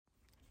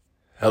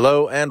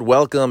Hello and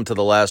welcome to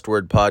the Last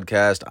Word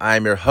Podcast.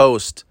 I'm your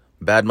host,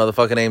 bad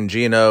motherfucker named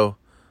Gino,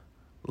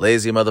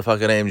 lazy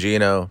motherfucker named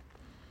Gino,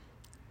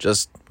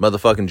 just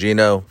motherfucking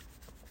Gino.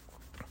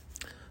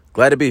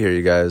 Glad to be here,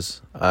 you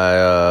guys.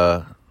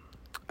 I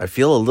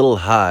feel a little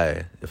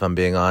high, if I'm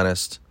being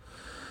honest.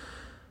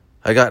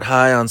 I got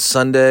high on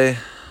Sunday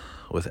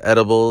with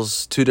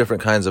edibles, 2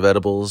 different kinds of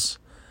edibles,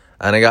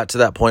 and I got to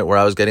that point where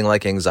I was getting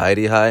like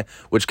anxiety high,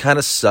 which kind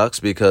of sucks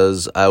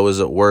because I was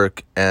at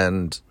work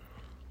and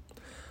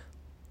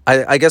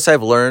I guess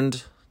I've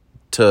learned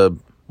to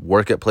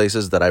work at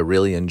places that I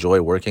really enjoy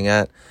working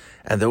at.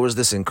 And there was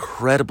this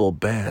incredible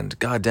band.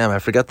 God damn, I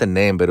forgot the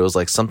name, but it was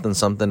like something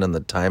in the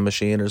time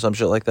machine or some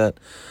shit like that.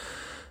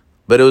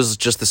 But it was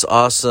just this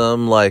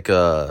awesome, like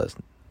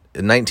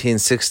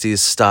 1960s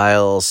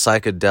style,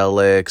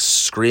 psychedelic,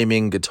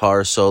 screaming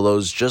guitar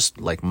solos, just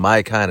like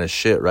my kind of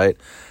shit, right?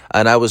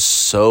 And I was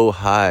so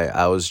high,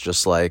 I was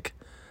just like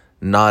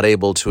not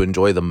able to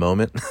enjoy the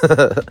moment.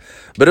 But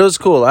it was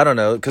cool. I don't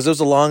know, because it was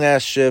a long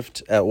ass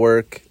shift at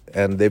work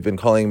and they've been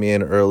calling me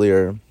in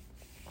earlier.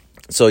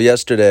 So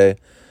yesterday,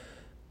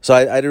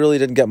 I really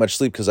didn't get much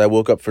sleep because I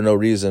woke up for no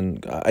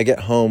reason. I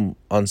get home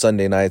on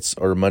Sunday nights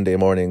or Monday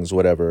mornings,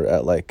 whatever,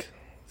 at like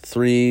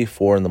 3,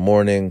 4 in the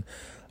morning.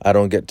 I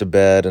don't get to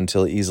bed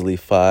until easily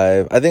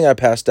 5. I think I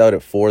passed out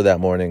at 4 that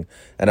morning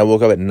and I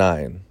woke up at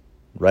 9,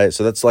 right?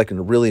 So that's like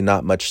really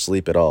not much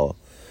sleep at all.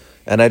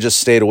 And I just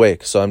stayed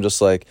awake. So I'm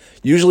just like,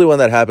 usually when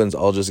that happens,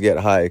 I'll just get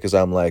high because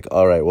I'm like,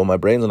 all right, well, my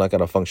brain's not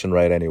going to function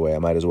right anyway. I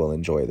might as well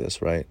enjoy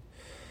this, right?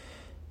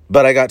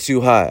 But I got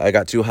too high. I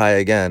got too high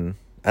again.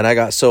 And I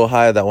got so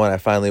high that when I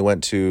finally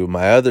went to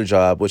my other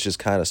job, which is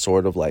kind of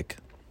sort of like,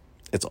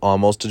 it's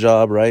almost a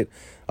job, right?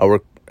 I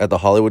work at the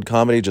Hollywood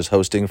Comedy, just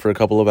hosting for a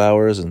couple of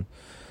hours. And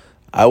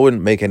I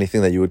wouldn't make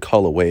anything that you would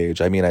call a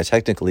wage. I mean, I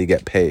technically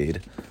get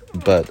paid,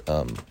 but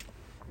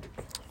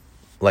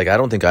I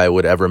don't think I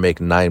would ever make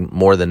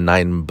more than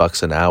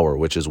 $9 an hour,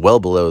 which is well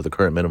below the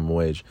current minimum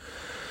wage.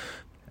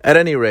 At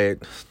any rate,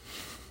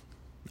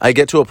 I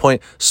get to a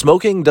point,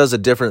 smoking does a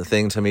different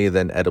thing to me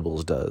than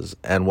edibles does.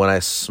 And when I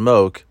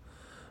smoke,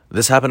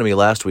 this happened to me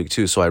last week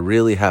too, so I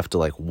really have to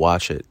like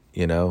watch it,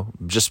 you know,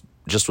 just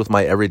with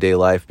my everyday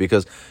life,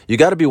 because you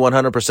got to be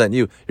 100%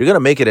 you. You're going to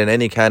make it in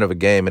any kind of a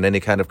game, in any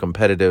kind of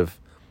competitive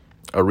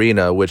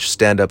arena, which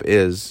stand-up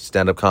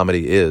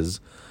comedy is.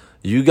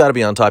 You got to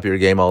be on top of your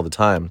game all the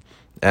time.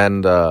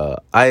 And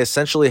I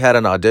essentially had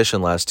an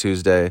audition last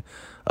Tuesday.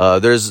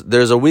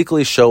 There's a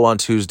weekly show on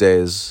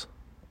Tuesdays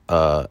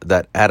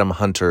that Adam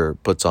Hunter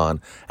puts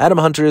on. Adam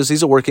Hunter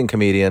he's a working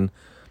comedian.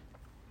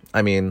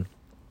 I mean,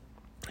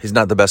 he's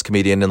not the best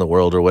comedian in the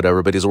world or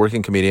whatever, but he's a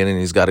working comedian and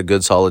he's got a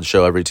good solid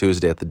show every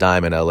Tuesday at the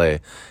Dime in LA.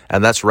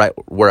 And that's right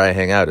where I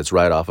hang out. It's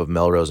right off of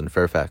Melrose and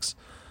Fairfax.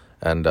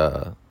 And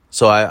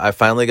so I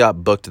finally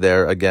got booked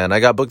there again. I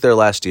got booked there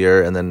last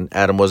year, and then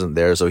Adam wasn't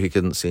there, so he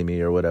couldn't see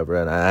me or whatever,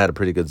 and I had a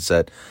pretty good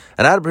set.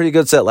 And I had a pretty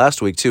good set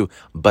last week, too,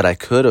 but I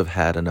could have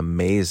had an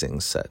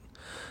amazing set.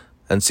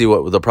 And see,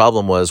 what the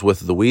problem was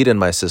with the weed in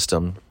my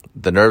system,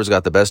 the nerves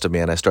got the best of me,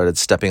 and I started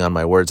stepping on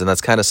my words, and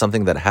that's kind of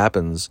something that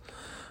happens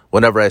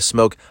whenever I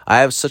smoke. I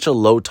have such a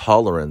low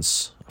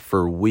tolerance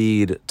for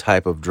weed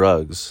type of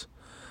drugs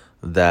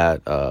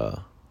that,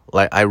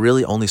 I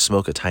really only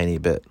smoke a tiny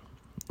bit.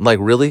 Like,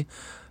 really?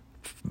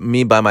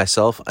 Me by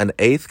myself, an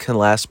eighth can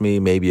last me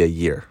maybe a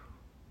year.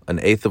 An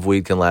eighth of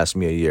weed can last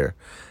me a year.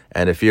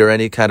 And if you're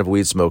any kind of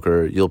weed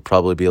smoker, you'll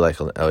probably be like,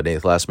 an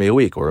eighth lasts me a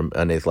week, or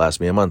an eighth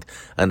lasts me a month.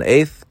 An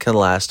eighth can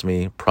last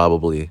me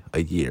probably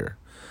a year.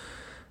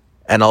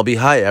 And I'll be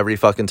high every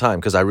fucking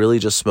time because I really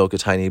just smoke a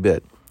tiny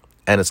bit.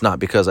 And it's not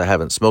because I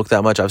haven't smoked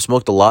that much. I've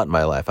smoked a lot in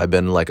my life. I've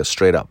been like a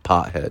straight up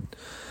pothead.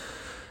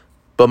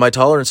 But my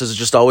tolerance has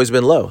just always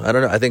been low. I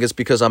don't know. I think it's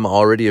because I'm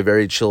already a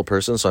very chill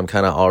person. So I'm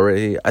kind of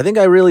I think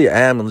I really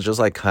am just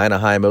like kind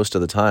of high most of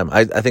the time.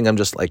 I think I'm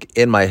just like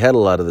in my head a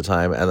lot of the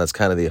time. And that's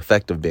kind of the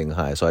effect of being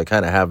high. So I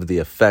kind of have the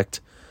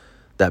effect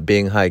that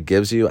being high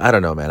gives you. I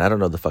don't know, man. I don't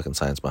know the fucking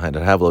science behind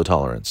it. I have low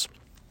tolerance.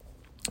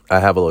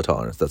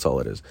 That's all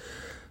it is.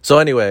 So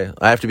anyway,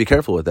 I have to be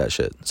careful with that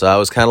shit. So I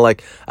was kind of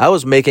like, I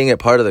was making it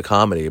part of the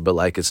comedy, but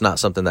like it's not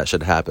something that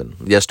should happen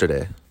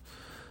yesterday.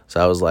 So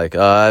I was like,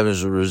 I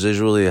was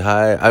residually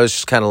high. I was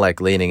just kind of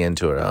like leaning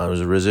into it. I was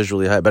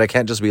residually high, but I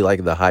can't just be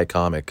like the high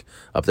comic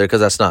up there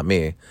because that's not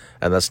me.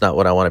 And that's not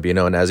what I want to be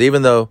known as,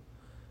 even though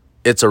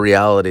it's a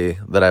reality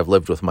that I've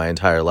lived with my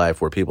entire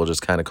life where people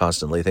just kind of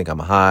constantly think I'm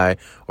high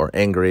or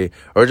angry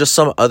or just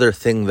some other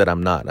thing that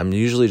I'm not. I'm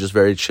usually just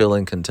very chill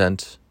and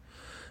content.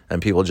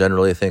 And people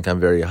generally think I'm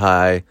very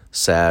high,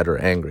 sad, or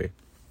angry.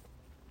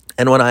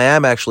 And when I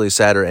am actually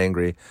sad or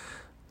angry,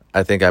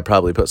 I think I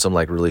probably put some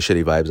like really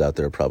shitty vibes out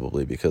there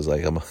probably because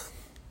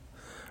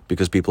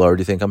because people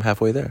already think I'm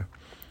halfway there.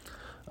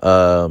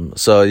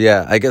 So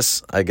yeah, I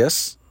guess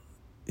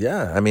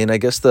yeah, I mean, I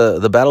guess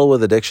the battle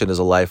with addiction is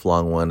a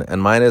lifelong one,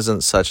 and mine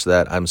isn't such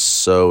that I'm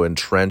so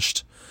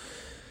entrenched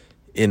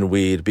in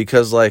weed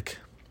because like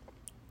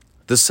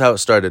this is how it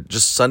started.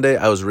 Just Sunday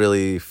I was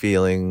really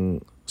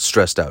feeling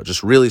stressed out,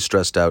 just really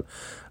stressed out.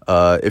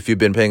 If you've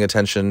been paying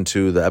attention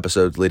to the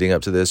episodes leading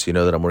up to this, you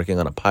know that I'm working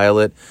on a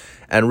pilot.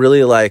 And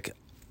really, like,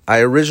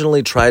 I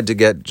originally tried to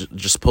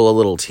just pull a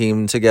little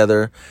team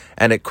together,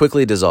 and it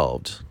quickly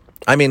dissolved.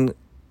 I mean,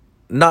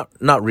 not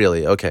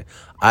really. Okay.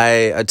 I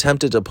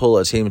attempted to pull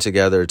a team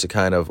together to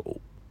kind of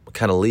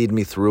lead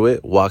me through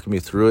it, walk me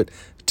through it,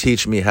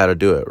 teach me how to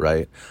do it,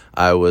 right?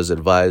 I was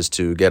advised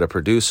to get a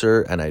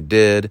producer, and I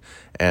did,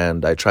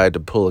 and I tried to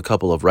pull a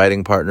couple of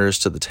writing partners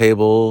to the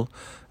table,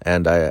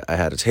 and I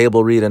had a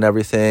table read and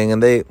everything,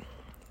 and they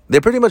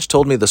pretty much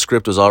told me the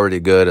script was already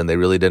good, and they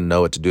really didn't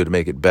know what to do to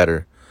make it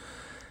better.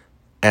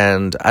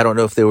 And I don't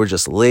know if they were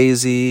just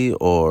lazy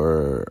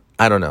or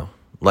I don't know.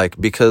 Like,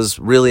 because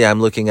really I'm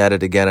looking at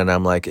it again and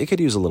I'm like, it could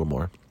use a little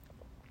more.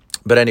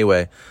 But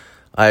anyway,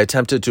 I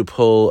attempted to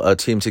pull a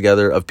team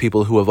together of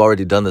people who have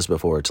already done this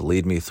before to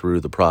lead me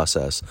through the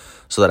process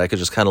so that I could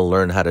just kind of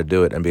learn how to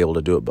do it and be able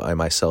to do it by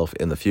myself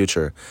in the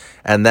future.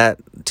 And that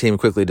team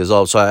quickly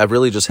dissolved. So I've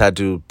really just had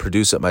to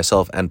produce it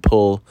myself and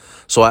pull.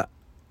 So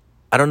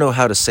I don't know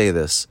how to say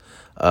this,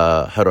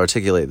 how to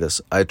articulate this.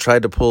 I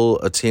tried to pull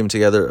a team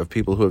together of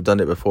people who have done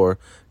it before,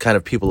 kind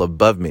of people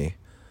above me,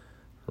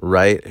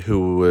 right,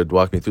 who would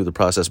walk me through the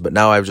process. But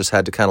now I've just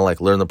had to kind of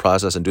like learn the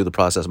process and do the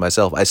process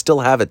myself. I still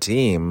have a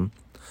team,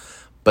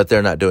 but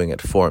they're not doing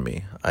it for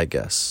me, I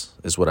guess,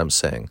 is what I'm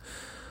saying.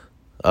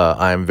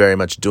 I'm very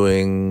much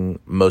doing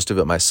most of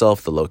it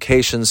myself, the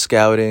location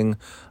scouting,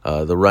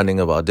 the running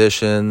of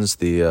auditions,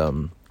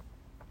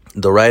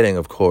 the writing,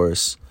 of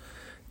course,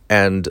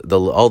 and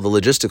all the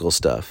logistical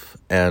stuff,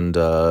 and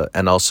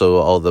also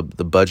all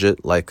the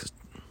budget, like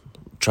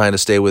trying to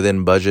stay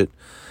within budget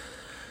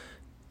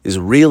is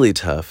really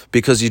tough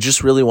because you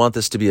just really want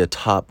this to be a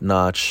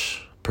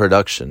top-notch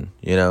production,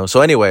 you know?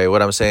 So anyway,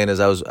 what I'm saying is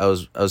I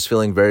was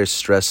feeling very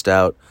stressed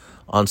out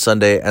on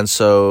Sunday, and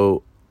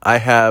so I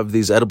have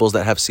these edibles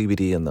that have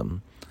CBD in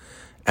them,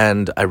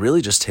 and I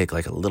really just take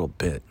like a little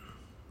bit.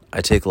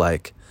 I take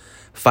like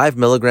 5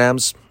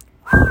 milligrams,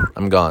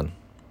 I'm gone.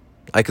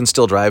 I can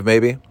still drive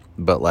maybe,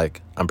 but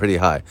like I'm pretty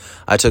high.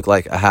 I took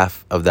like a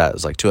half of that.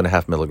 It's like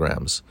 2.5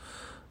 milligrams.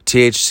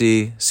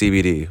 THC,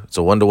 CBD. It's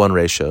a 1-to-1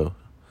 ratio.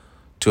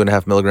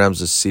 2.5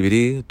 milligrams of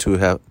CBD,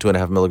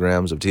 2.5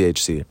 milligrams of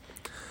THC.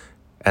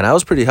 And I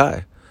was pretty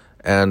high.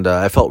 And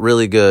I felt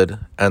really good.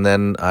 And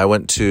then I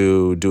went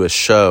to do a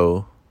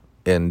show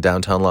in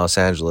downtown Los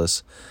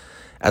Angeles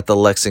at the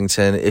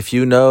Lexington. If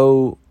you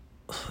know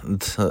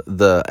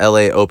the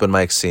LA open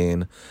mic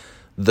scene,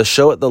 the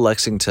show at the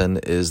Lexington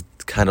is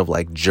kind of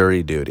like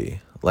jury duty.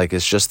 Like,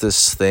 it's just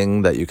this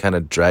thing that you kind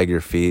of drag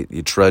your feet,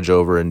 you trudge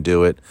over and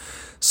do it.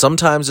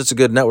 Sometimes it's a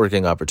good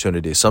networking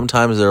opportunity.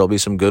 Sometimes there will be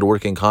some good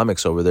working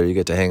comics over there you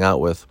get to hang out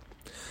with.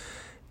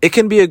 It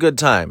can be a good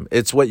time.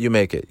 It's what you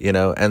make it, you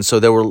know? And so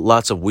there were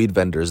lots of weed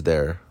vendors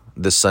there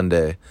this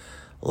Sunday.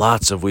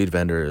 Lots of weed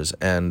vendors.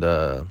 And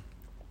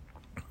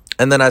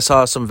then I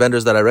saw some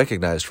vendors that I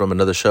recognized from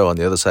another show on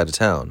the other side of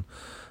town.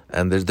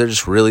 And they're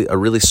just really a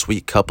really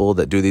sweet couple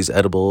that do these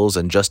edibles,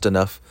 and just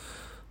enough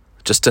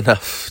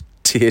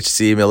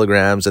THC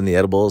milligrams in the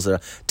edibles.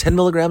 10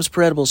 milligrams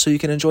per edible so you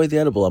can enjoy the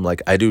edible. I'm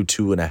like, I do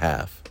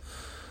 2.5.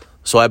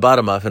 So I bought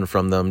a muffin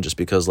from them just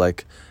because,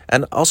 like,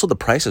 and also the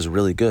price is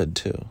really good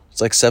too. It's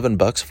like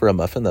 $7 for a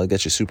muffin that'll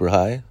get you super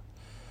high.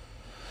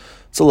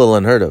 It's a little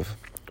unheard of.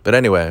 But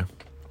anyway,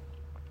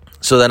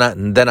 so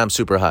then I'm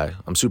super high.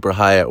 I'm super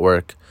high at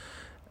work.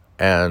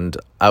 And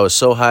I was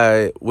so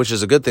high, which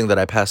is a good thing that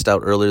I passed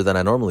out earlier than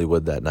I normally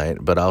would that night.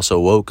 But I also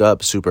woke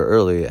up super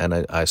early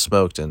and I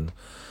smoked, and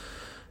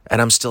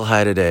I'm still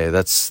high today.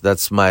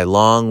 That's my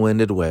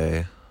long-winded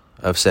way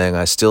of saying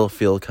I still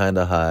feel kind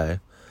of high.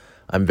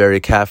 I'm very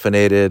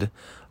caffeinated.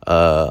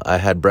 I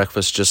had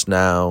breakfast just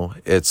now.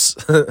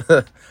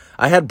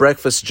 I had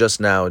breakfast just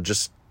now,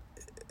 just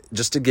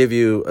to give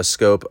you a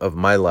scope of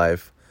my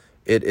life.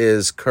 It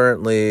is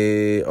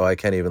currently, I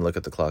can't even look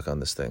at the clock on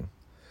this thing.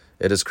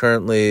 It is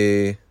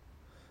currently,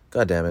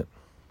 God damn it.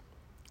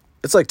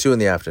 It's like 2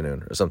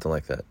 p.m. or something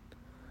like that.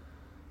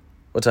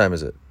 What time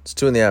is it? It's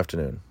 2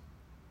 p.m.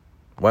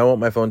 Why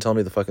won't my phone tell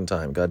me the fucking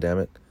time? God damn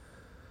it.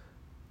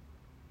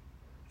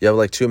 You have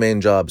like 2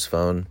 main jobs,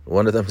 phone.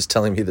 One of them is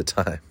telling me the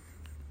time.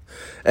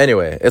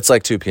 Anyway, it's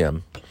like 2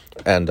 p.m.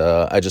 And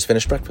I just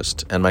finished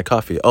breakfast and my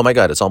coffee. Oh my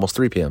God, it's almost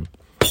 3 p.m.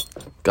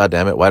 God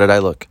damn it, why did I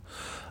look?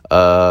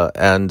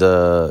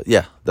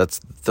 Yeah,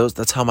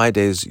 that's how my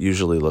days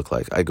usually look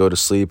like. I go to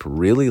sleep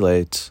really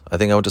late. I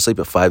think I went to sleep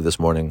at 5 this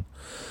morning.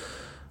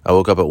 I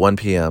woke up at 1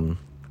 p.m.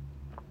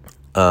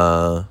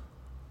 I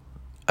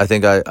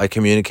think I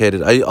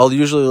communicated. I'll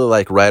usually,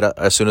 like,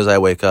 as soon as I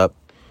wake up,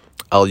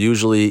 I'll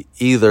usually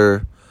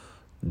either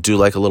do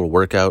like a little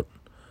workout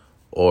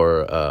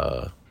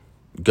or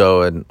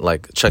go and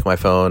like check my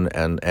phone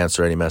and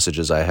answer any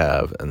messages I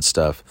have and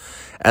stuff.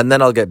 And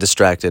then I'll get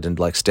distracted and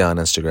like stay on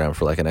Instagram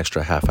for like an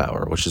extra half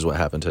hour, which is what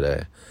happened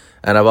today.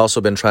 And I've also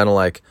been trying to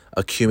like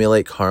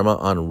accumulate karma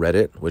on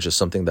Reddit, which is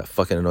something that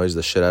fucking annoys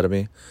the shit out of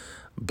me.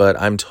 But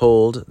I'm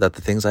told that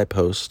the things I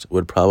post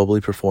would probably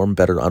perform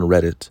better on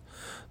Reddit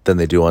than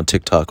they do on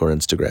TikTok or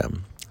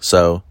Instagram.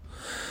 So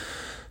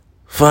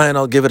fine,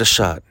 I'll give it a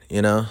shot,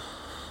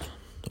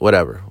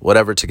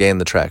 whatever to gain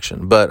the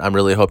traction. But I'm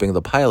really hoping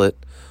the pilot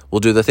will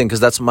do the thing, because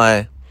that's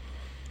I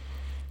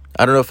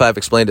don't know if I've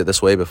explained it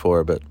this way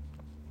before, but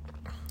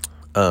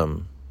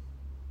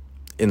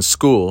in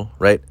school,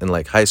 right, in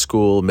like high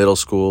school, middle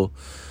school,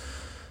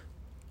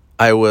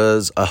 I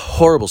was a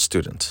horrible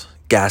student.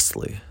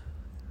 Ghastly.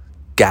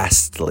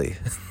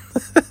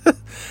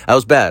 I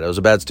was bad. I was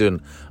a bad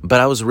student, but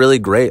I was really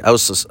great. I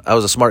was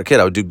a smart kid.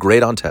 I would do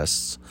great on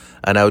tests,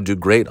 and I would do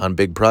great on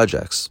big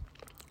projects.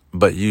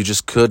 But you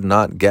just could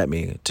not get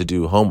me to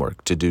do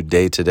homework, to do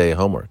day-to-day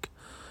homework.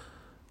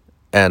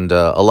 And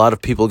a lot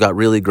of people got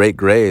really great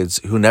grades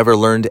who never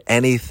learned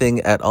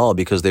anything at all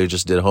because they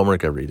just did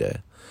homework every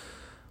day.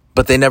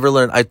 But they never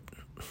learned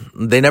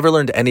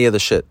any of the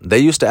shit. They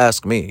used to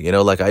ask me,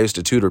 like I used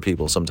to tutor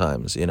people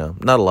sometimes,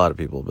 not a lot of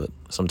people, but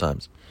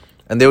sometimes.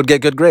 And they would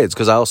get good grades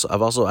because I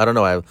don't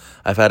know,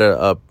 I've had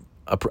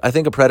I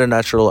think a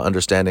preternatural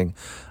understanding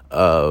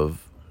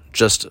of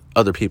just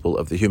other people,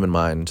 of the human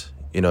mind,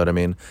 you know what I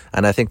mean?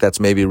 And I think that's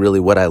maybe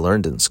really what I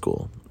learned in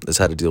school, is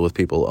how to deal with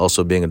people,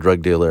 also being a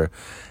drug dealer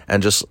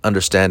and just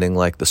understanding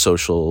like the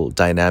social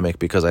dynamic,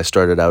 because I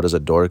started out as a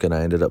dork and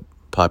I ended up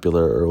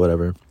popular or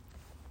whatever.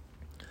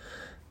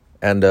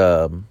 And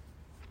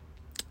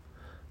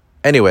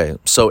anyway,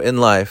 so in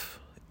life,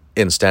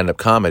 in stand-up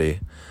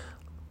comedy,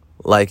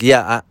 like,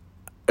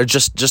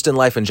 just in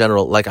life in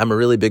general, like I'm a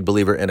really big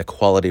believer in a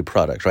quality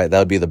product, right? That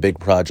would be the big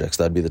projects.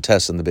 That would be the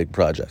tests and the big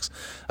projects.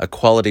 A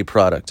quality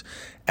product.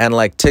 And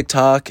like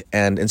TikTok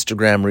and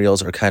Instagram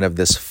Reels are kind of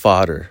this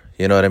fodder,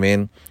 you know what I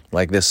mean?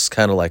 Like this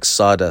kind of like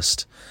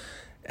sawdust.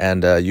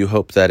 And you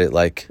hope that it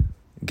like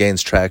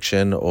gains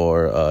traction,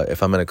 or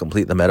if I'm going to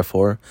complete the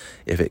metaphor,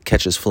 if it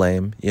catches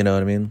flame, you know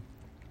what I mean?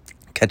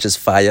 Catches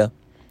fire.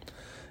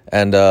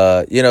 And,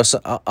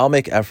 so I'll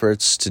make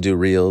efforts to do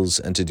Reels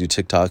and to do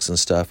TikToks and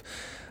stuff.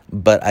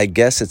 But I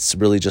guess it's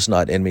really just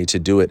not in me to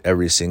do it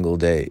every single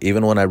day.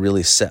 Even when I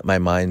really set my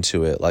mind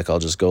to it, like I'll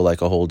just go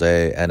like a whole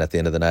day, and at the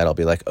end of the night I'll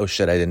be like, oh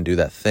shit, I didn't do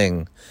that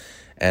thing.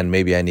 And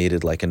maybe I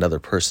needed like another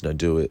person to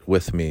do it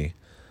with me,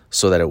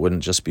 so that it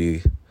wouldn't just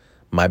be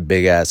my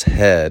big ass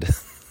head,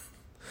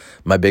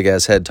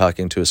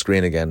 talking to a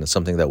screen again. It's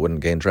something that wouldn't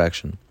gain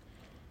traction.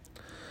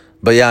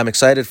 But yeah, I'm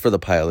excited for the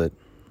pilot.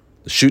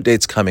 The shoot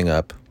date's coming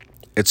up.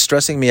 It's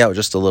stressing me out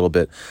just a little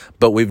bit,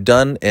 but we've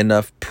done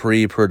enough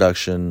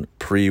pre-production,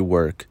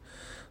 pre-work,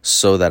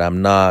 so that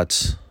I'm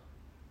not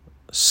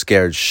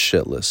scared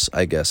shitless,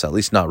 I guess, at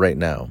least not right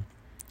now.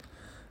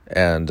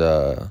 And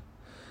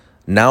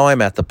now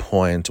I'm at the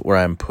point where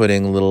I'm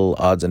putting little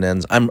odds and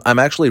ends. I'm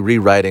actually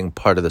rewriting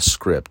part of the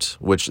script,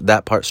 which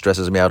that part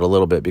stresses me out a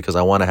little bit, because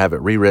I want to have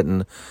it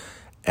rewritten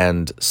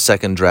and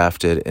second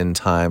drafted in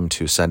time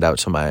to send out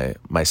to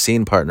my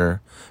scene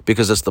partner,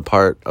 because it's the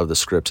part of the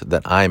script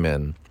that I'm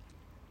in.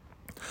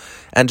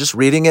 And just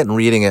reading it,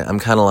 I'm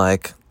kind of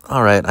like,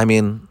 all right, I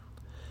mean,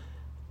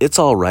 it's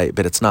all right,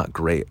 but it's not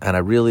great. And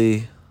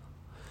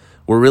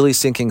we're really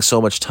sinking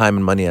so much time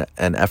and money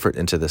and effort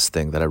into this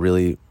thing that I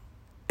really,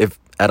 if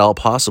at all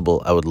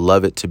possible, I would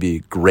love it to be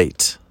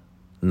great,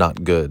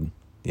 not good,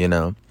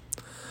 And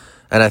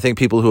I think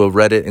people who have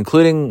read it,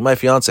 including my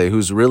fiance,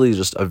 who's really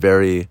just a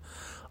very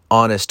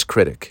honest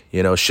critic,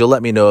 she'll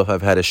let me know if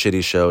I've had a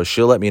shitty show.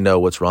 She'll let me know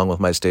what's wrong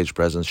with my stage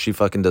presence. She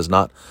fucking does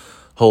not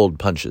hold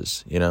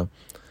punches,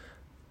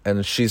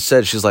 And she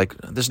said, she's like,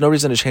 there's no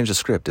reason to change the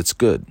script. It's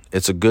good.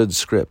 It's a good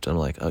script. I'm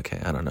like,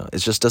 okay, I don't know. It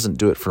just doesn't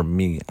do it for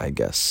me, I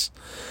guess.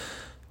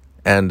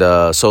 And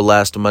so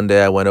last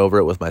Monday, I went over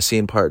it with my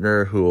scene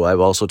partner, who I've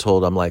also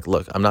told, I'm like,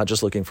 look, I'm not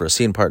just looking for a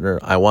scene partner.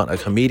 I want a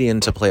comedian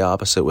to play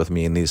opposite with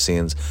me in these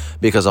scenes,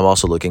 because I'm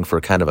also looking for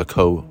kind of a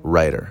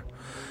co-writer.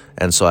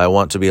 And so I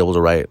want to be able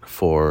to write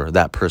for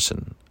that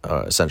person,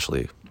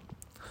 essentially,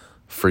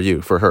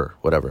 for her,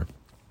 whatever.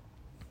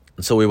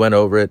 And so we went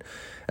over it.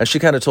 And she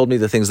kind of told me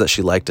the things that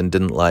she liked and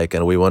didn't like,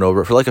 and we went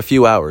over it for like a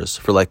few hours,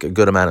 for like a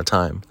good amount of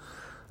time.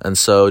 And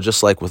so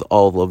just like with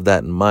all of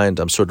that in mind,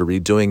 I'm sort of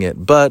redoing it,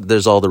 but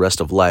there's all the rest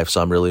of life, so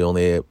I'm really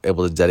only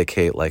able to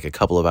dedicate like a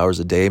couple of hours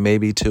a day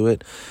maybe to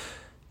it.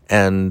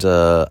 And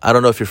I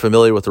don't know if you're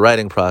familiar with the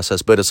writing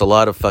process, but it's a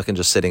lot of fucking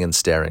just sitting and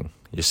staring.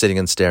 You're sitting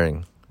and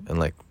staring and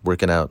like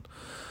working out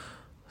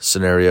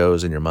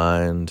scenarios in your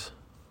mind,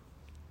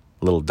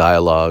 little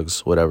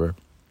dialogues, whatever.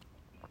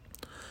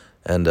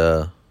 And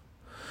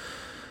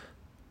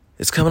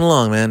it's coming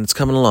along, man. It's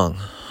coming along.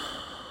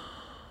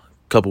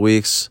 Couple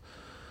weeks,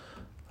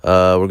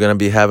 we're going to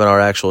be having our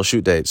actual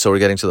shoot date. So we're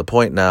getting to the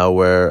point now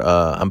where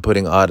I'm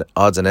putting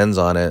odds and ends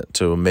on it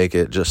to make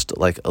it just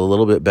like a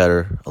little bit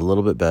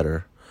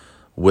better,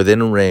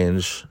 within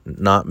range,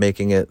 not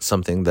making it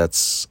something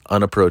that's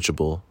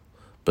unapproachable,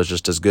 but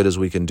just as good as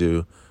we can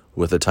do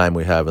with the time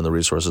we have and the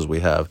resources we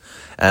have.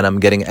 And I'm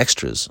getting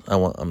extras.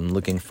 I'm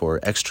looking for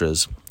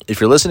extras.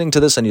 If you're listening to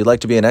this and you'd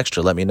like to be an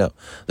extra, let me know.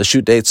 The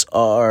shoot dates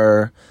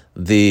are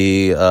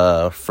the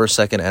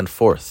 1st, 2nd, and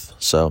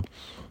 4th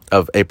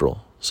of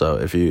April. So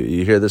if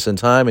you hear this in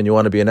time and you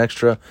want to be an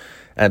extra,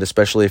 and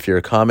especially if you're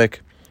a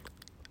comic,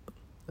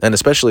 And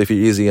especially if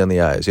you're easy on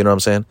the eyes, you know what I'm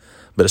saying?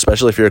 But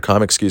especially if you're a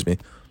comic, excuse me.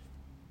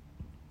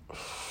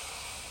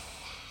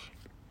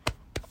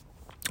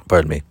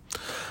 Pardon me.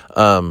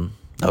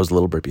 That was a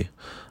little burpy.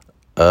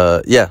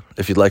 Yeah,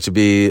 if you'd like to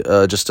be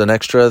just an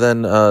extra,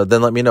 then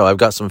let me know. I've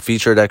got some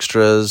featured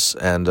extras,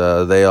 and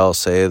they all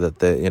say that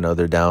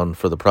they're down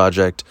for the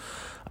project.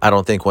 I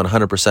don't think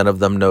 100% of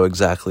them know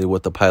exactly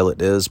what the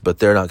pilot is, but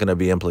they're not going to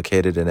be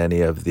implicated in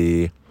any of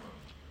the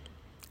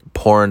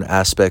porn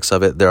aspects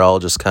of it. They're all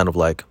just kind of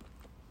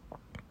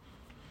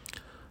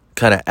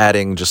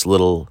adding just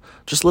little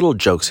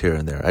jokes here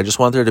and there. I just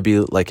want there to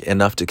be like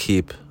enough to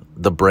keep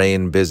the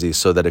brain busy,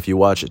 so that if you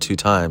watch it 2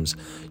 times,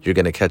 you're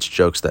going to catch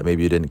jokes that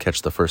maybe you didn't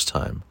catch the first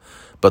time.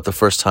 But the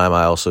first time,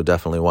 I also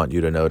definitely want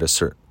you to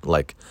notice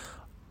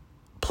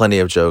plenty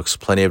of jokes,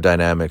 plenty of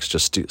dynamics,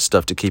 just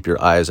stuff to keep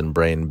your eyes and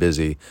brain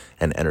busy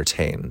and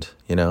entertained,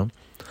 you know?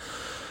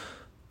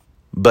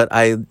 But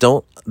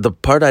the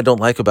part I don't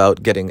like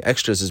about getting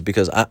extras is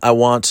because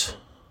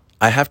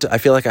I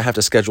feel like I have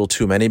to schedule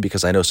too many,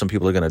 because I know some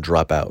people are going to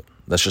drop out.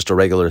 That's just a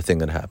regular thing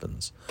that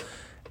happens.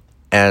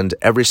 And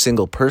every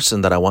single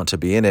person that I want to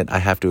be in it, I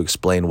have to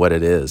explain what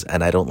it is.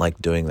 And I don't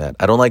like doing that.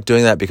 I don't like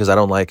doing that because I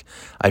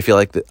feel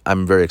like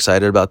I'm very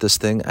excited about this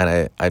thing.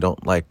 And I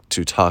don't like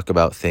to talk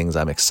about things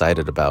I'm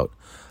excited about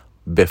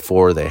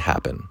before they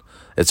happen.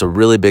 It's a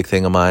really big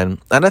thing of mine.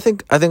 And I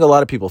think a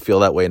lot of people feel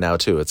that way now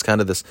too. It's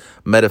kind of this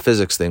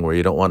metaphysics thing where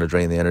you don't want to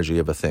drain the energy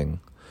of a thing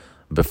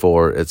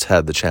before it's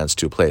had the chance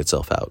to play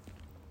itself out.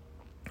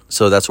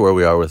 So that's where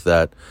we are with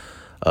that.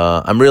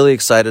 I'm really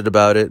excited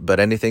about it, but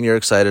anything you're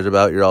excited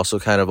about, you're also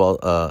kind of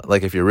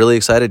if you're really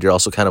excited, you're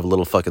also kind of a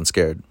little fucking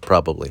scared,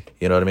 probably.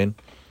 You know what I mean?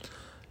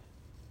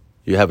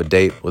 You have a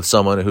date with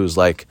someone who's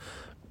like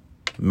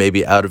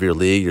maybe out of your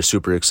league, you're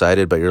super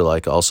excited, but you're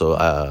like also,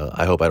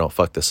 I hope I don't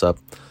fuck this up.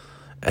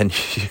 And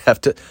you have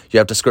to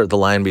skirt the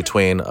line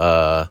between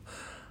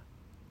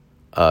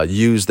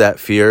use that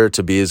fear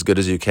to be as good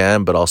as you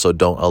can, but also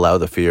don't allow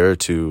the fear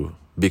to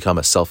become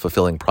a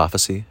self-fulfilling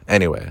prophecy.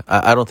 Anyway,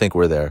 I don't think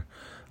we're there.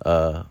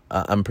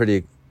 I'm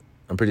pretty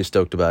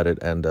stoked about it,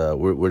 and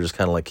we're just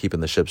kind of like keeping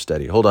the ship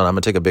steady. Hold on, I'm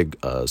gonna take a big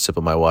sip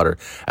of my water,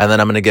 and then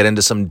I'm gonna get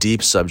into some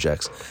deep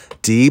subjects,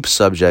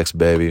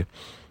 baby,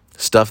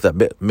 stuff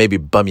that maybe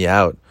bum you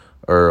out,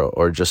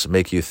 or just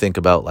make you think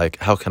about like,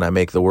 how can I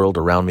make the world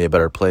around me a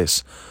better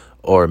place,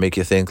 or make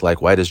you think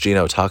like, why does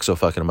Gino talk so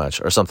fucking much,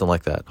 or something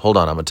like that. Hold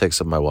on, I'm gonna take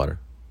some of my water.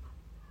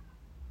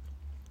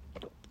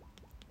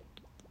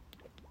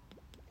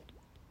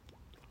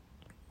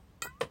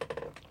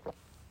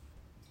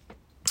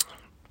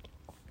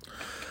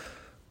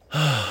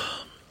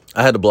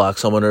 I had to block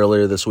someone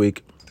earlier this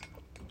week.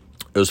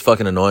 It was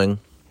fucking annoying.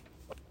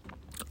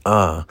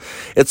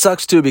 It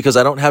sucks too, because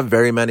I don't have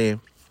very many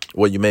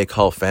what you may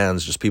call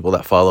fans, just people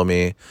that follow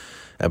me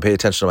and pay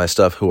attention to my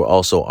stuff who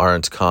also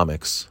aren't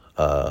comics.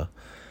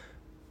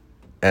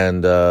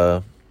 And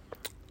I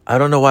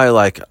don't know why,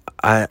 like,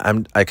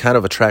 I kind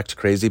of attract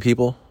crazy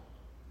people.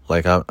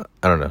 Like, I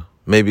don't know.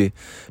 Maybe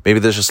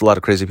there's just a lot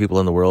of crazy people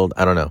in the world.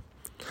 I don't know.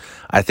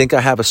 I think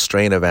I have a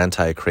strain of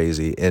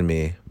anti-crazy in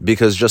me,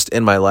 because just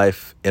in my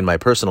life, in my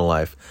personal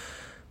life,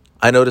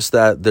 I noticed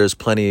that there's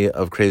plenty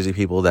of crazy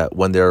people that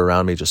when they're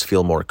around me just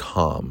feel more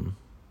calm.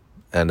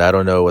 And I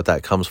don't know what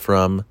that comes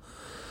from.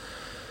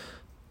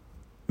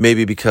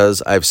 Maybe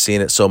because I've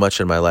seen it so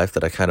much in my life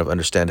that I kind of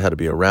understand how to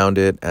be around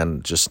it,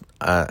 and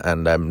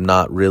and I'm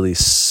not really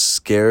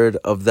scared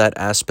of that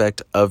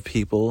aspect of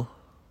people.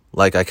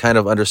 Like, I kind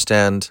of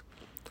understand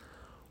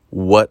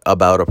what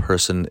about a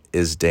person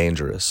is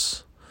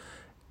dangerous.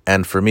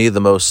 And for me,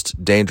 the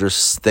most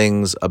dangerous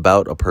things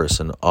about a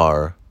person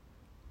are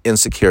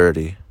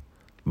insecurity,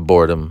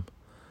 boredom,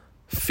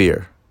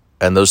 fear.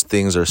 And those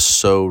things are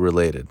so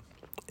related.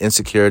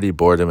 Insecurity,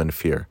 boredom, and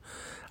fear.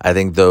 I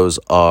think those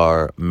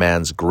are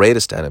man's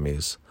greatest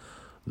enemies.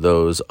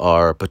 Those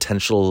are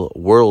potential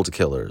world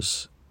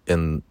killers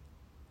in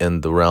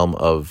the realm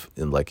of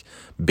like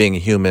being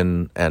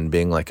human and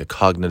being like a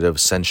cognitive,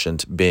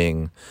 sentient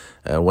being.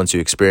 And once you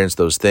experience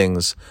those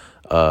things,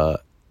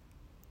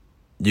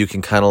 you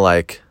can kind of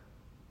like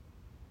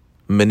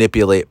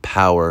manipulate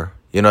power.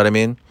 You know what I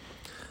mean?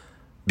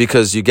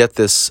 Because you get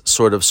this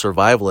sort of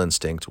survival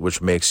instinct,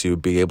 which makes you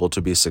be able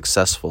to be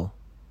successful.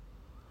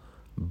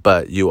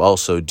 But you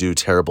also do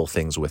terrible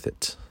things with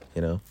it,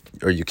 you know?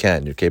 Or you're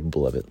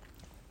capable of it.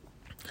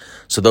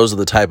 So those are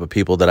the type of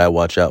people that I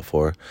watch out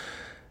for.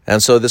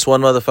 And so this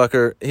one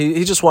motherfucker,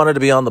 he just wanted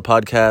to be on the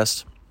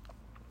podcast.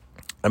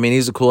 I mean,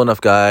 he's a cool enough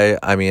guy.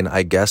 I mean,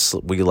 I guess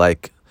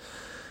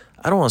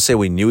I don't want to say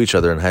we knew each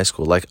other in high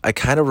school. Like, I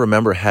kind of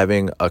remember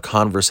having a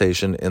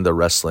conversation in the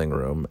wrestling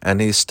room,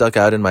 and he stuck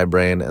out in my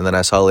brain. And then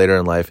I saw later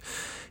in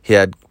life, he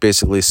had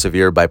basically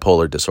severe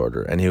bipolar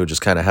disorder, and he would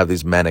just kind of have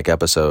these manic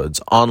episodes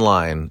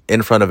online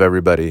in front of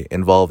everybody,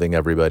 involving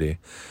everybody.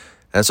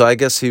 And so I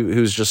guess he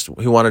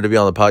wanted to be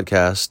on the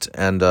podcast,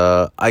 and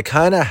I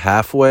kind of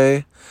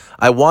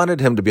I wanted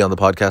him to be on the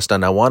podcast,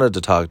 and I wanted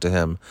to talk to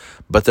him,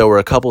 but there were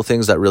a couple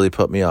things that really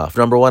put me off.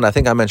 Number one, I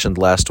think I mentioned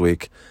last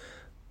week,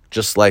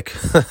 just like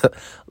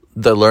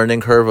the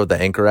learning curve of the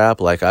Anchor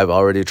app. Like, I've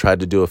already tried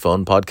to do a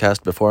phone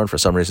podcast before, and for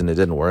some reason it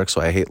didn't work,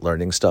 so I hate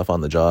learning stuff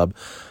on the job.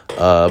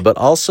 But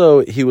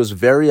also, he was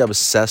very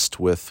obsessed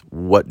with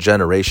what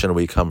generation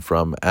we come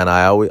from, and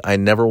I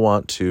never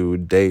want to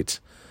date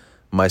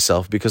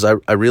myself, because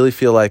I really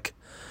feel like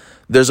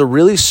there's a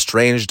really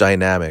strange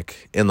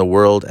dynamic in the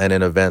world and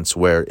in events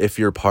where if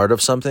you're part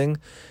of something,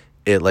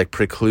 it like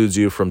precludes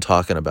you from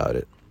talking about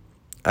it.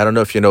 I don't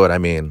know if you know what I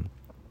mean,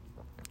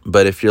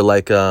 but if you're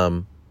like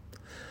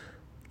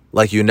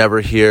you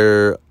never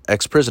hear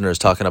ex-prisoners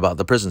talking about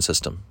the prison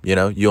system, you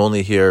know? You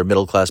only hear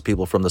middle-class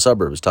people from the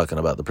suburbs talking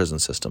about the prison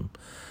system.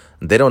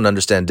 They don't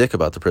understand dick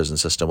about the prison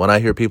system. When I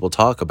hear people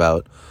talk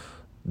about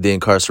the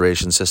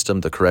incarceration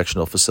system, the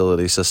correctional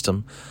facility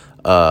system,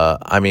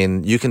 I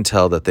mean, you can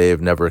tell that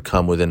they've never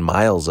come within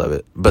miles of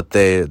it, but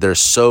they're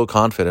so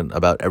confident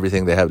about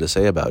everything they have to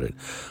say about it.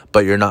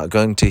 But you're not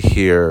going to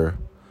hear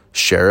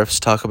sheriffs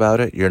talk about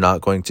it. You're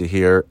not going to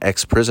hear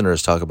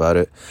ex-prisoners talk about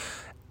it.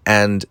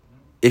 And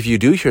if you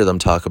do hear them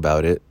talk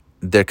about it,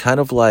 they're kind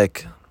of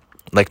like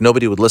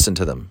nobody would listen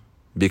to them,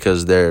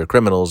 because they're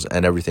criminals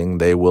and everything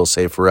they will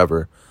say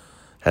forever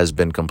has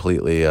been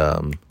completely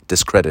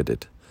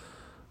discredited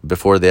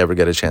before they ever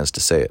get a chance to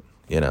say it,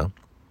 you know?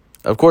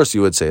 Of course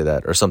you would say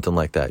that, or something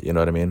like that, you know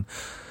what I mean?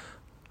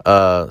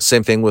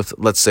 Same thing with,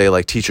 let's say,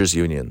 like teachers'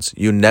 unions.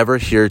 You never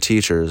hear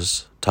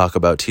teachers talk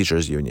about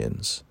teachers'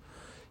 unions.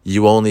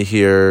 You only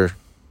hear,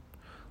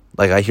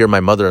 like, I hear my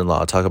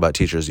mother-in-law talk about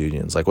teachers'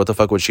 unions. Like, what the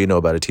fuck would she know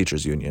about a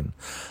teachers' union?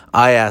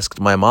 I asked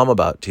my mom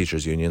about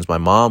teachers' unions. My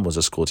mom was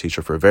a school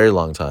teacher for a very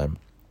long time.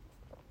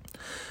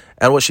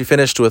 And what she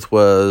finished with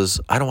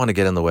was, I don't want to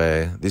get in the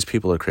way. These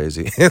people are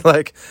crazy.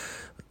 Like,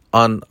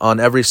 on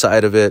every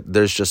side of it,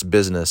 there's just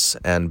business,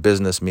 and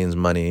business means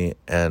money,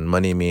 and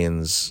money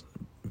means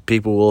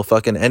people will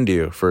fucking end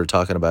you for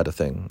talking about a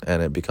thing,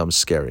 and it becomes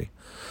scary.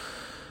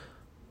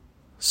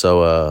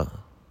 So,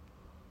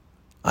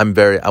 I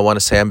want to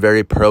say I'm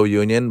very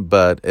pro-union,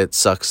 but it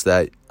sucks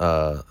that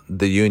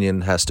the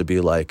union has to be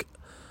like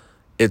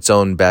its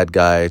own bad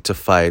guy to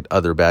fight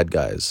other bad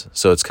guys.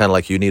 So it's kind of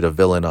like you need a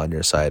villain on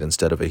your side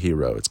instead of a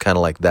hero. It's kind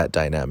of like that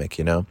dynamic,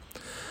 you know?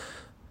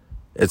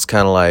 It's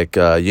kind of like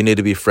you need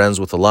to be friends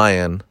with the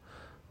lion,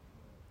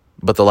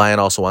 but the lion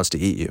also wants to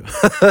eat you.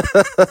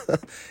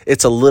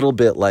 It's a little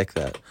bit like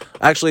that.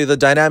 Actually, the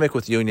dynamic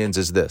with unions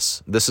is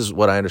this. This is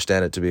what I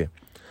understand it to be.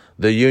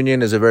 The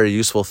union is a very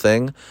useful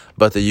thing,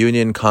 but the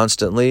union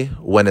constantly,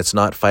 when it's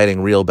not fighting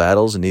real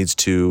battles, needs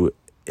to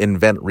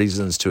invent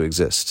reasons to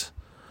exist.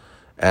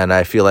 And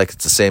I feel like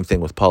it's the same thing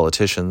with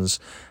politicians,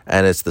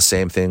 and it's the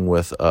same thing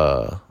with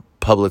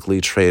publicly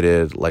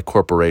traded like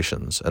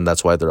corporations, and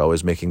that's why they're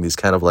always making these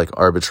kind of like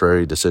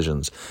arbitrary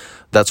decisions.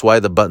 That's why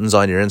the buttons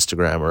on your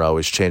Instagram are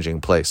always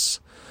changing place,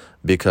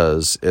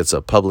 because it's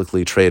a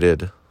publicly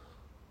traded,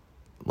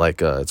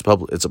 like it's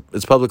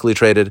publicly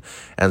traded,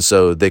 and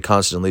so they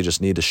constantly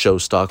just need to show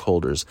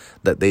stockholders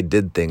that they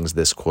did things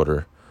this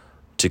quarter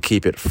to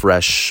keep it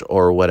fresh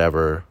or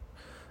whatever.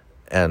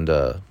 And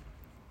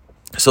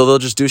so they'll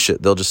just do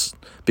shit. They'll just,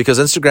 because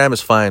Instagram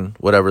is fine,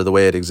 whatever, the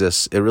way it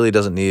exists. It really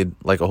doesn't need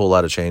like a whole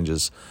lot of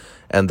changes.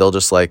 And they'll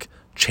just like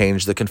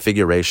change the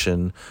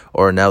configuration,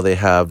 or now they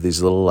have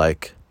these little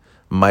like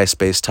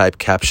MySpace type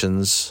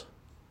captions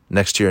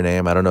next to your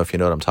name. I don't know if you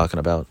know what I'm talking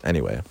about.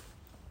 Anyway.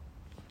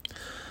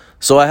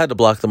 So I had to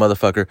block the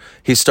motherfucker.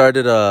 He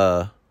started,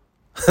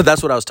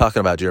 that's what I was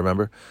talking about. Do you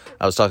remember?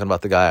 I was talking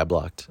about the guy I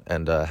blocked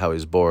and how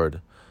he's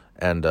bored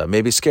and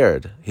maybe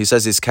scared. He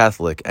says he's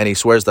Catholic, and he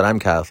swears that I'm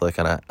Catholic.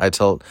 And it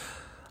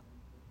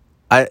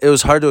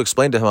was hard to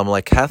explain to him. I'm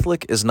like,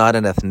 Catholic is not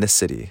an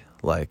ethnicity.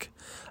 Like,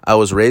 I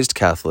was raised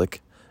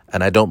Catholic,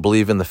 and I don't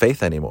believe in the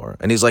faith anymore.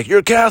 And he's like,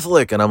 you're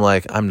Catholic. And I'm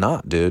like, I'm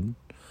not, dude.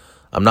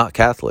 I'm not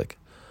Catholic.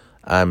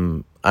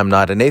 I'm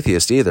not an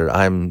atheist either.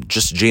 I'm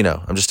just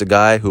Gino. I'm just a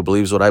guy who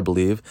believes what I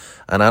believe,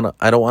 and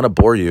I don't want to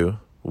bore you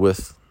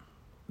with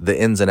the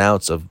ins and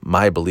outs of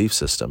my belief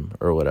system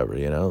or whatever,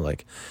 you know?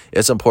 Like,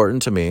 it's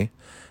important to me,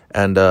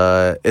 and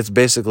it's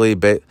basically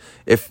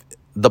if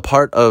the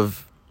part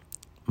of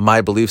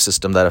my belief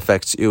system that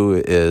affects you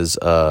is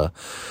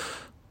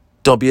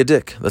don't be a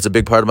dick. That's a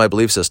big part of my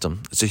belief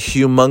system. It's a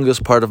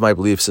humongous part of my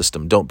belief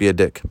system. Don't be a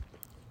dick.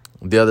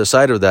 The other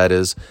side of that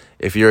is,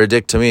 if you're a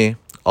dick to me,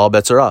 all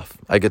bets are off.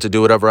 I get to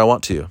do whatever I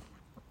want to you.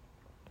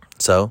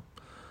 So,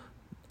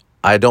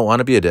 I don't want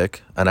to be a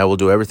dick, and I will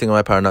do everything in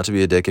my power not to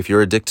be a dick. If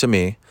you're a dick to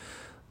me,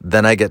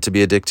 then I get to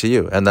be a dick to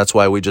you. And that's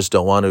why we just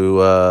don't want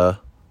to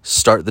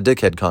start the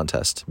dickhead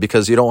contest,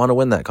 because you don't want to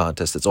win that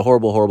contest. It's a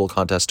horrible, horrible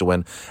contest to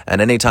win. And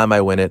anytime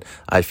I win it,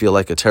 I feel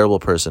like a terrible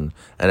person,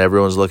 and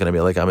everyone's looking at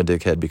me like I'm a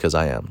dickhead because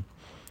I am.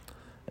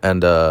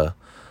 And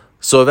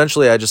so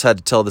eventually I just had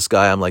to tell this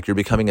guy, I'm like, you're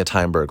becoming a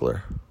time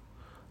burglar.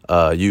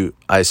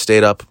 I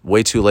stayed up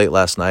way too late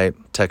last night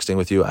texting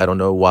with you. I don't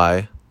know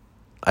why.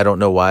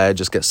 I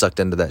just get sucked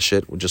into that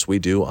shit. We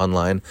do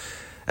online.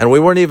 And we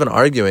weren't even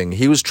arguing.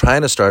 He was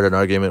trying to start an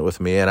argument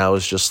with me, and I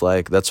was just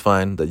like, that's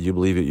fine that you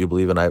believe it. You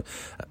believe it.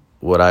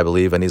 what I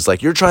believe. And he's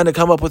like, you're trying to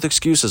come up with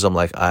excuses. I'm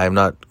like, I'm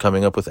not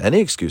coming up with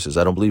any excuses.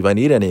 I don't believe I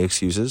need any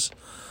excuses.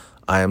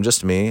 I am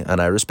just me, and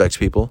I respect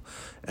people,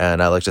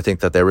 and I like to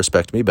think that they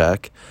respect me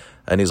back.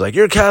 And he's like,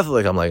 you're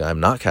Catholic. I'm like, I'm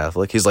not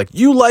Catholic. He's like,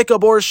 you like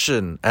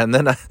abortion. And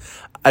then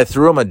I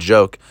threw him a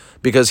joke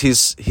because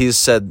he's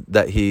said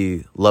that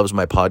he loves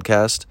my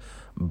podcast,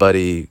 but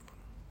he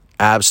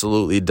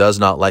absolutely does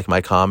not like my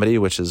comedy,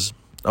 which is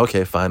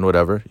okay, fine,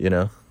 whatever, you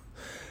know.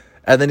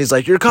 And then he's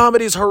like, your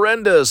comedy's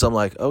horrendous. I'm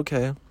like,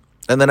 okay.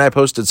 And then I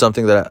posted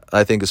something that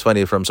I think is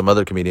funny from some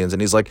other comedians,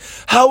 and he's like,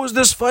 how is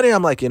this funny?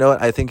 I'm like, you know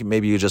what? I think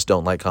maybe you just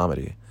don't like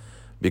comedy,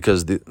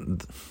 because this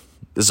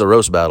is a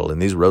roast battle,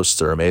 and these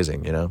roasts are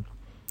amazing, you know.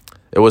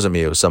 It wasn't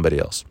me, it was somebody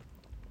else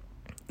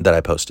that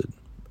I posted.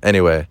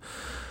 Anyway,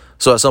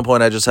 so at some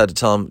point I just had to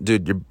tell him,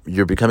 dude,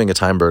 you're becoming a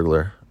time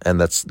burglar, and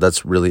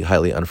that's really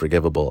highly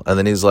unforgivable. And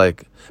then he's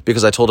like,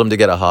 because I told him to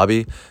get a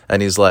hobby,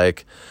 and he's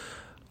like,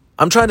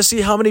 I'm trying to see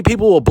how many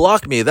people will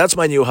block me. That's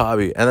my new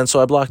hobby. And then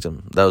so I blocked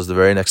him. That was the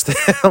very next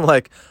thing. I'm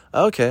like,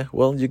 okay,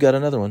 well, you got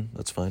another one.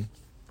 That's fine.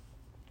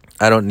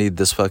 I don't need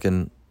this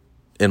fucking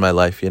in my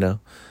life, you know?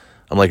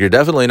 I'm like, you're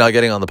definitely not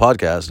getting on the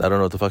podcast. I don't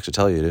know what the fuck to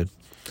tell you, dude.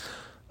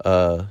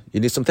 You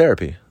need some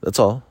therapy. That's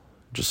all.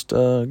 Just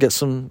get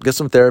some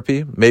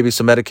therapy, maybe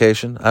some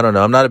medication. I don't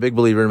know. I'm not a big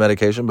believer in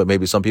medication, but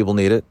maybe some people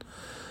need it.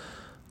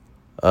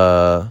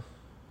 But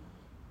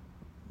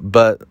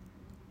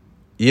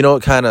you know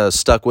what kind of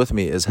stuck with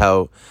me is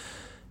how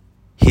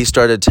he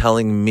started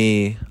telling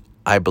me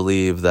I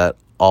believe that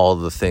all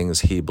the things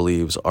he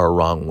believes are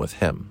wrong with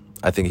him.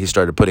 I think he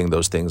started putting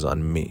those things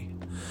on me.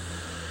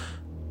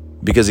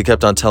 Because he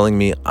kept on telling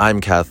me I'm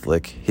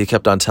Catholic. He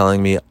kept on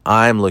telling me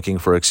I'm looking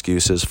for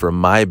excuses for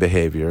my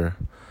behavior.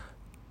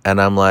 And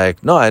I'm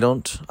like, no, I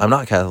don't. I'm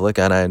not Catholic,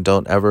 and I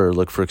don't ever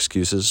look for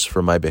excuses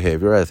for my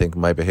behavior. I think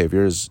my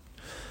behavior is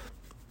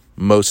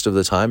most of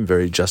the time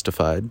very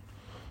justified.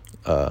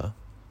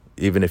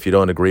 Even if you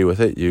don't agree with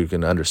it, you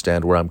can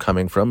understand where I'm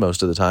coming from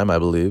most of the time, I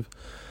believe.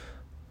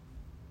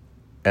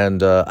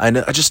 And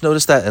I just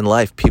noticed that in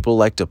life, people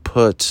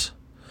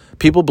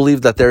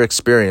believe that their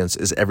experience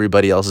is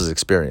everybody else's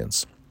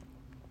experience.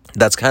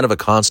 That's kind of a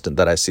constant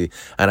that I see.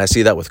 And I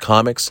see that with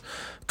comics.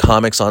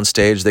 Comics on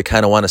stage, they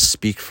kind of want to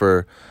speak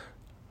for,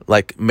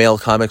 like, male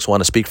comics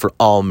want to speak for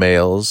all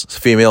males.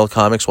 Female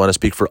comics want to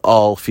speak for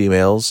all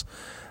females.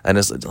 And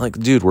it's like,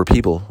 dude, we're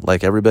people.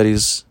 Like,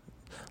 everybody's,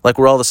 like,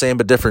 we're all the same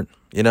but different,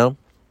 you know?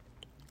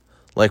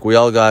 Like, we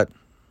all got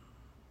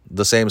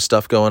the same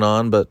stuff going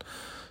on, but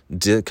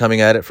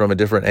coming at it from a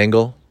different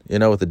angle, you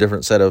know, with a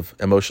different set of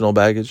emotional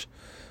baggage,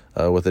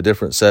 with a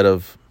different set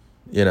of,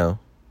 you know,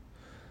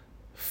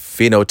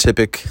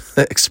 phenotypic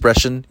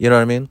expression, you know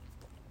what I mean?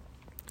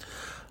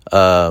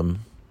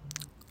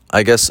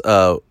 I guess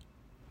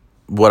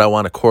what I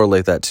want to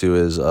correlate that to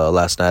is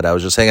last night I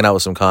was just hanging out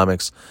with some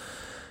comics,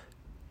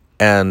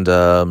 and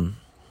I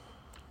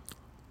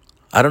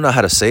don't know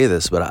how to say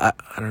this, but I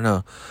don't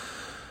know.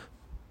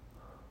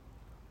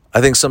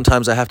 I think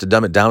sometimes I have to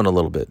dumb it down a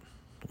little bit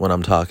when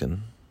I'm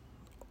talking,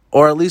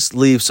 or at least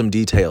leave some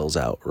details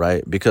out,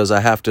 right? Because I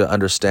have to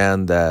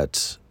understand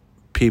that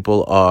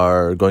people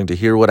are going to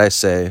hear what I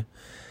say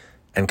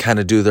and kind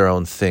of do their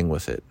own thing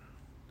with it.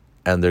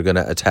 And they're going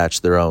to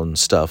attach their own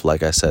stuff,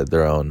 like I said,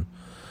 their own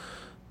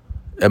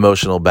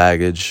emotional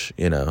baggage,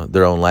 you know,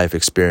 their own life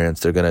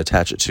experience. They're going to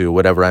attach it to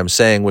whatever I'm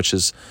saying, which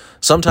is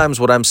sometimes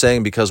what I'm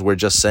saying because we're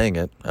just saying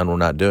it and we're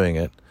not doing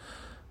it.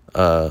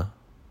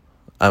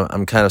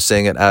 I'm kind of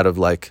saying it out of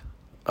like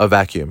a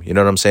vacuum. You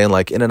know what I'm saying?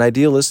 Like in an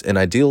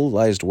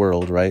idealized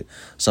world, right?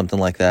 Something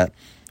like that.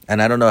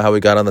 And I don't know how we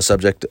got on the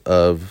subject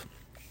of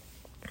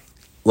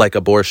like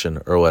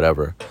abortion or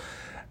whatever.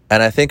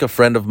 And I think a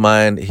friend of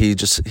mine, he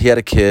had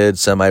a kid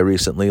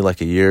semi-recently,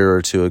 like a year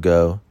or two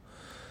ago.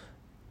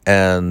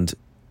 And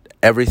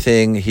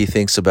everything he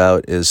thinks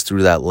about is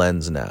through that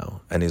lens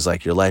now. And he's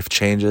like, your life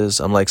changes.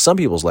 I'm like, some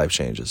people's life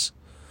changes.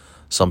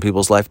 Some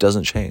people's life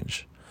doesn't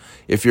change.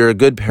 If you're a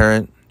good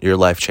parent, your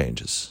life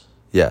changes.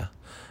 Yeah.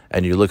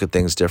 And you look at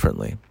things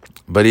differently.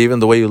 But even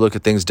the way you look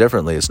at things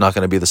differently, it's not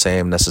going to be the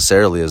same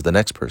necessarily as the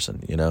next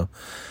person, you know?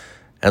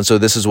 And so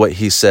this is what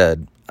he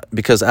said.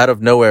 Because out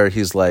of nowhere,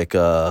 he's like,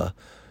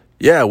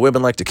 yeah,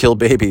 women like to kill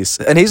babies.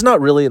 And he's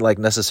not really like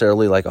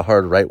necessarily like a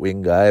hard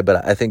right-wing guy,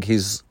 but I think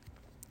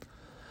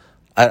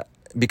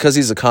because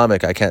he's a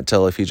comic, I can't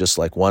tell if he just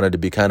like wanted to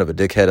be kind of a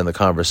dickhead in the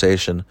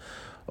conversation,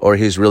 or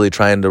he's really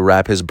trying to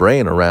wrap his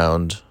brain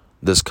around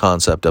this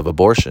concept of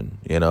abortion.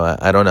 You know,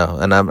 I don't know.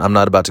 And I'm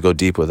not about to go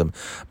deep with him,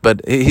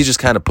 but he just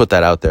kind of put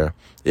that out there.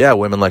 Yeah,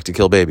 women like to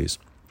kill babies.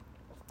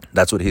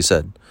 That's what he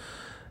said.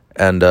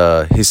 And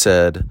he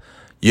said,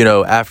 you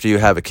know, after you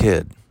have a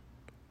kid,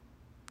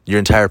 your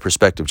entire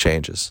perspective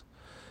changes.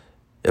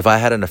 If I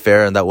had an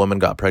affair and that woman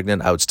got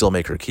pregnant, I would still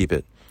make her keep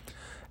it.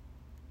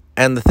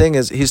 And the thing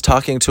is, he's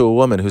talking to a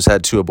woman who's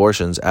had 2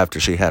 abortions after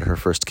she had her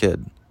first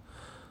kid.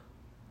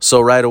 So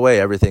right away,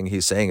 everything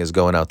he's saying is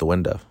going out the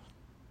window.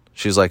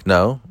 She's like,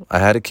 no, I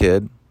had a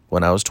kid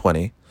when I was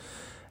 20,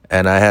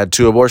 and I had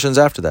 2 abortions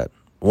after that.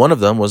 One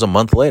of them was a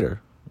month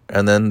later,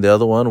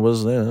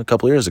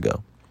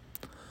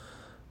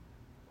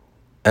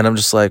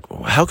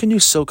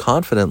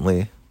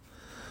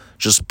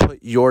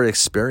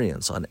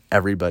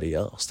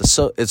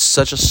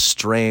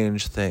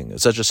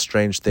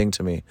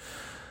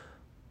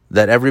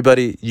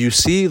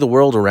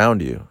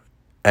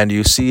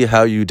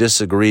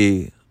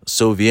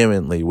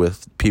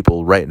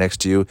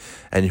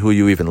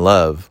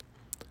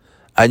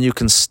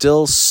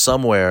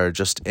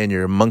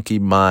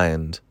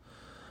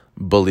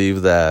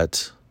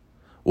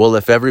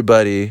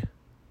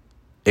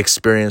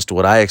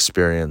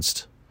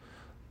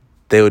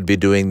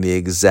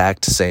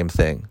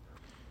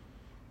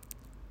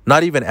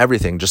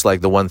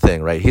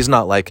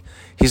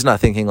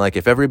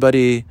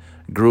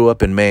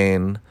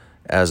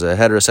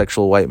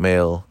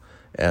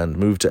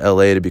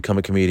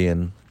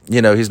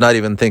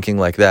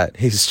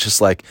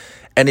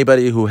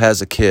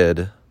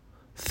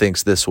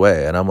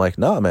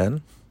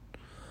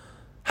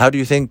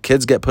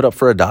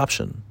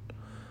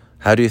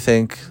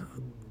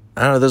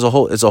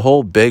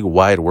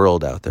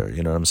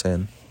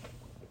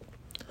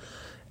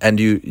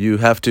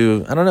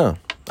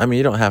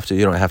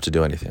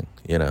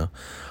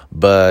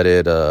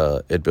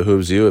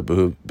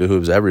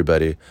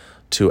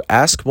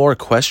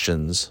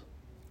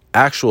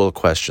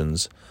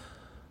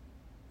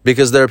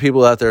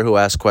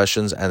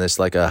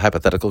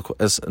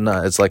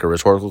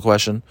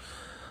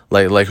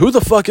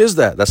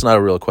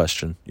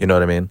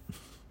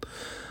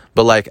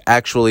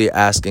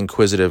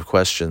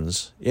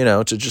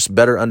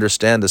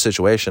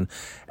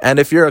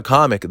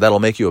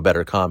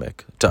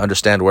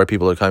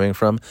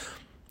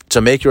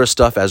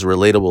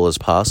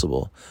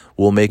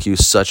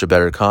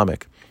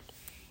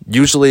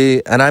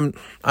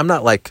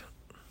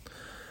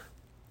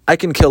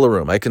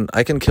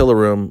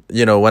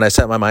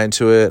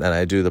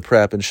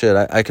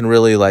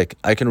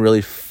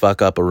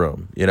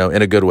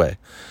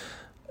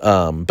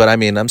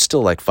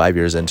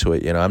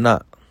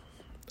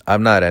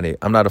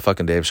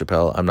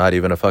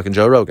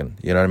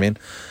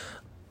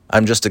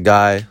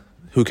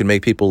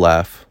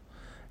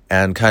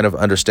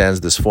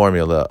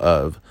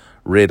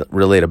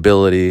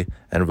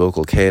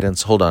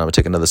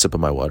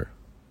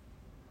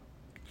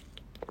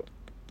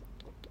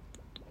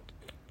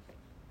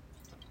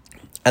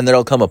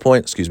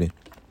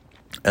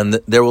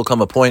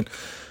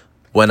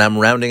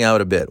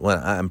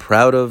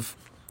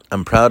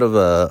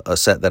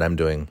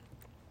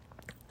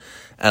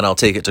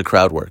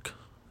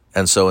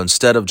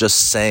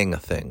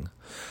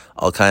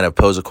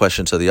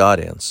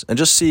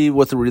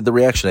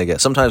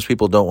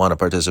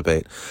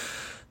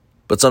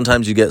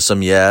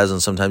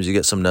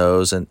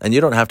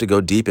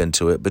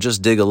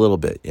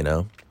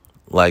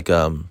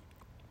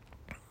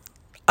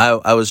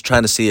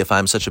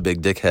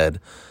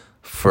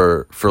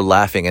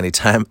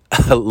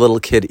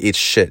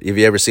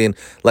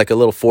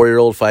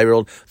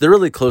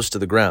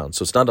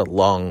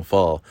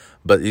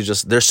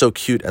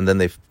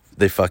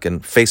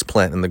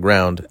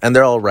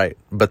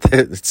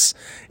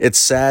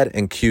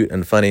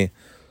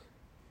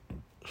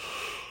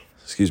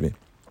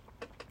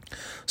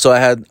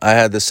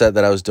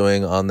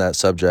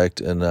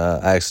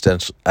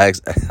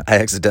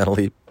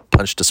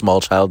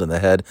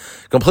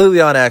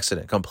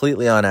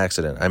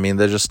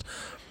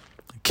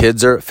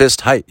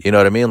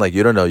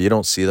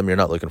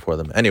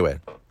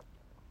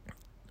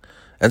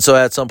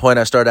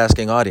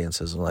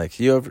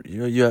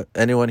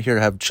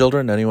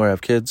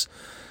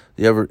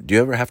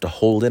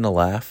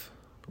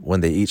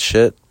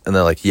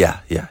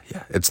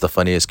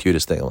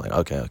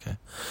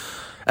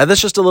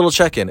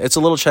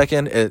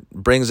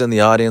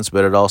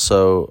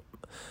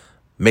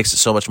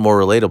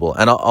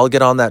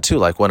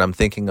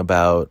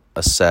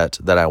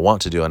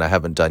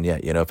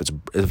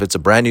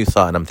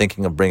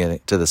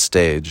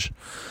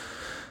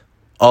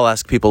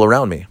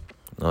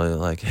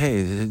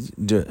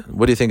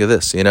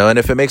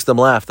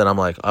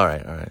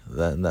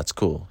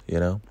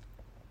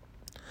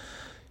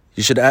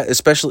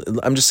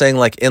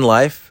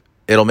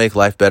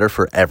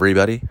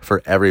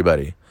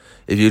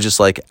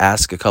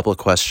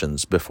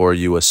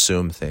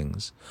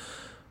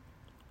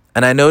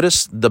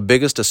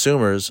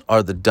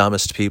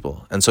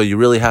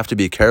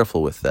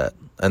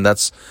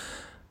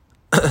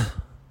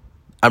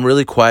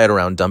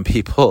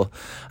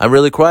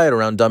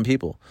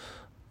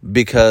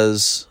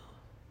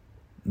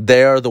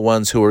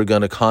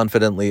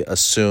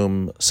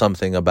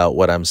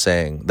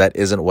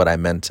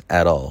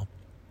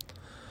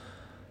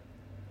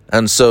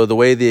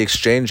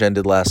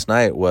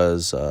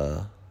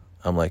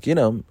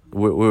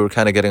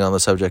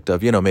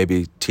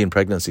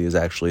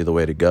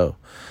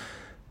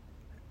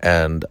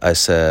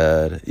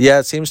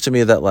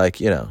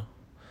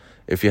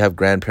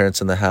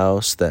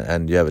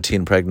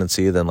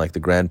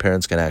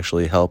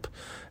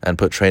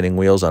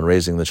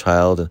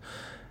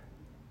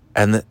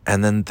 And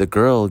then the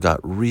girl got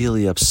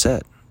really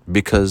upset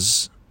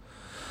because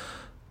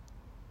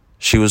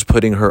she was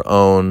putting her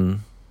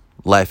own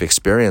life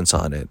experience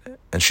on it.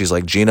 And she's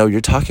like, Gino,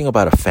 you're talking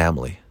about a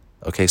family.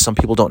 Okay, some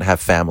people don't have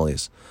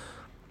families.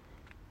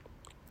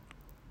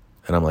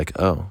 And I'm like,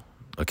 oh,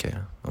 okay,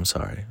 I'm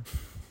sorry.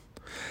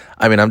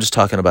 I mean, I'm just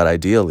talking about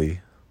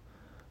ideally,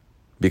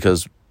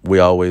 because we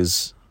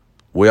always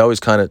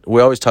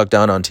talk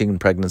down on teen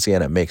pregnancy,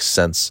 and it makes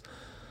sense.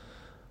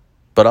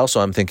 But also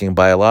I'm thinking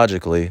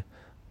biologically,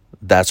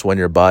 that's when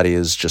your body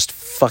is just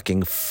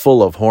fucking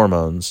full of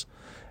hormones.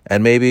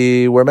 And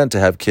maybe we're meant to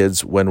have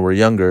kids when we're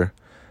younger,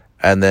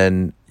 and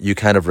then you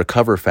kind of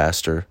recover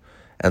faster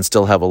and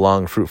still have a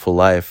long, fruitful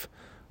life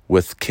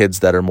with kids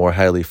that are more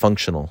highly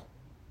functional.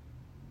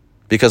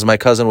 Because my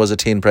cousin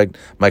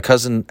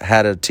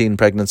had a teen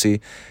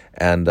pregnancy,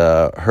 and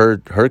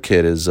her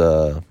kid is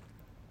going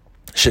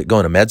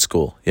to med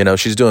school. You know,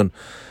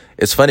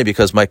 it's funny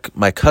because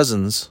my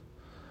cousins,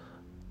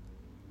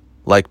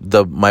 like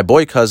my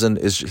boy cousin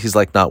he's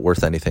like not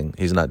worth anything.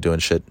 He's not doing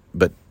shit,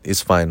 but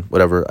he's fine.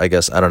 Whatever, I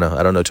guess. I don't know.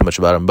 I don't know too much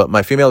about him. But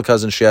my female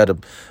cousin, she had a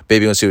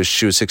baby when she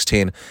was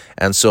 16,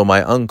 and so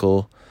my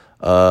uncle,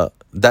 that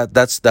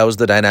was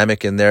the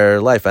dynamic in their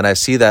life, and I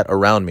see that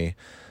around me.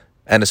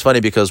 And it's funny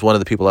because one of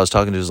the people I was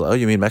talking to was like, oh,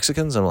 you mean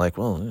Mexicans? I'm like,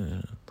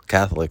 well,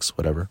 Catholics,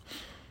 whatever.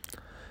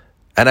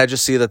 And I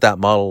just see that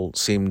model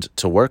seemed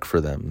to work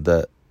for them.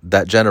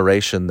 That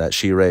generation that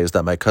she raised,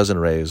 that my cousin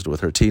raised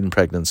with her teen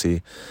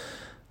pregnancy,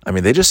 I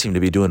mean, they just seem to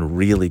be doing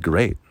really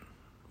great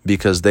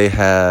because they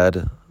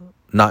had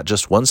not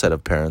just one set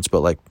of parents,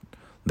 but like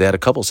they had a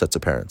couple sets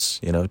of parents,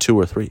 2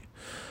 or 3,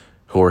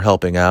 who were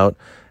helping out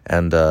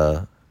and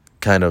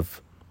kind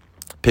of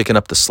picking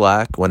up the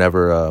slack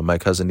whenever my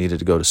cousin needed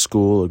to go to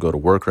school or go to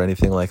work or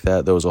anything like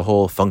that. There was a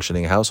whole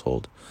functioning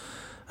household.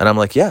 And I'm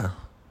like, yeah,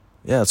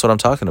 that's what I'm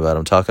talking about.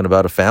 I'm talking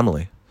about a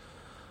family.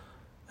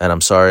 And I'm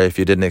sorry if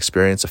you didn't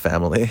experience a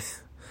family.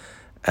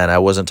 And I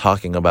wasn't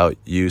talking about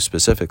you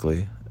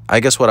specifically. I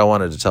guess what I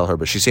wanted to tell her,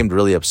 but she seemed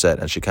really upset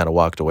and she kind of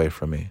walked away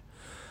from me.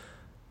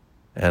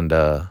 And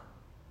I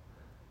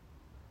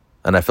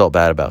felt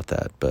bad about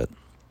that. But,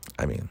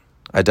 I mean,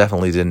 I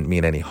definitely didn't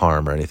mean any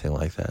harm or anything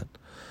like that.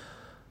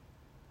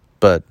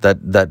 But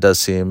that does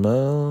seem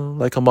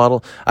like a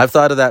model. I've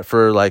thought of that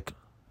for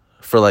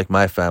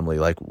my family.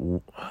 Like,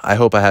 I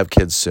hope I have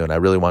kids soon. I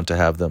really want to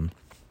have them.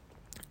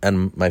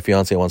 And my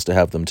fiance wants to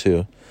have them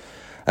too.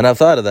 And I've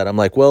thought of that. I'm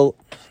like, well,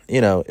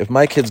 if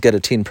my kids get a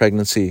teen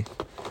pregnancy,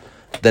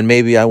 then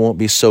maybe I won't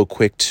be so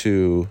quick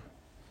to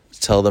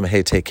tell them,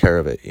 hey, take care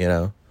of it,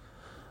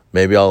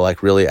 Maybe I'll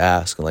like really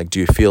ask, like, do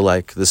you feel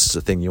like this is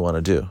a thing you want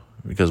to do?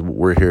 Because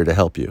we're here to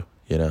help you,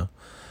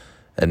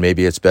 And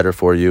maybe it's better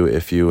for you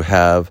if you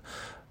have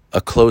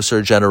a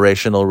closer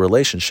generational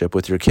relationship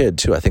with your kid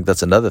too. I think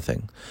that's another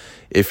thing.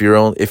 If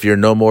you're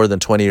no more than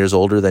 20 years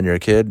older than your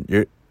kid,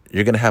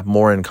 you're going to have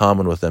more in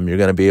common with them. You're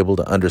going to be able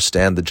to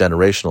understand the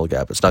generational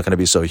gap. It's not going to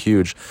be so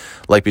huge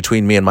like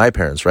between me and my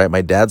parents, right?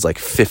 My dad's like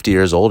 50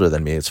 years older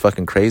than me. It's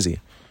fucking crazy.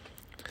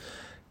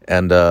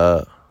 And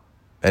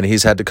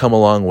he's had to come a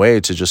long way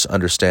to just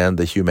understand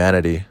the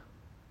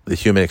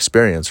human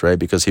experience, right?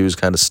 Because he was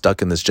kind of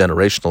stuck in this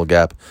generational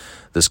gap,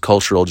 this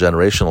cultural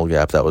generational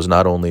gap that was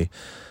not only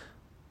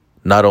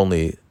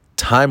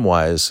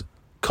time-wise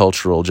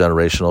cultural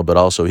generational, but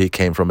also he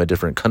came from a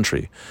different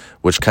country,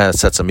 which kind of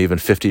sets him even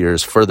 50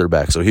 years further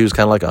back. So he was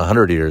kind of like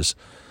 100 years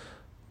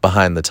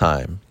behind the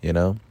time,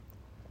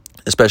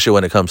 especially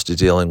when it comes to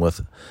dealing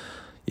with,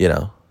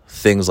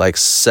 things like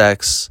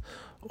sex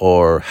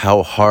or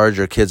how hard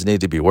your kids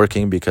need to be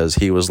working, because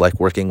he was like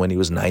working when he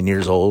was 9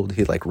 years old.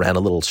 He like ran a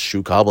little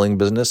shoe cobbling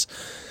business.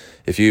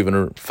 If you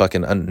even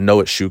fucking know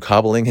what shoe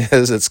cobbling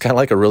is, it's kind of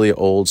like a really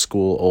old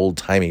school, old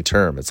timey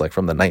term. It's like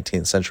from the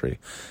 19th century,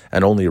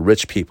 and only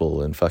rich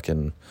people in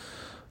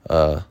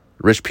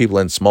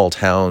small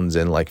towns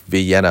in like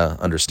Vienna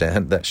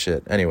understand that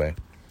shit. Anyway,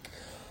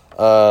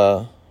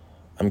 I'm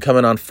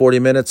coming on 40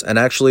 minutes, and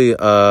actually,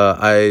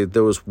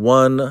 there was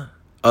one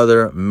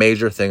other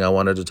major thing I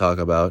wanted to talk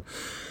about.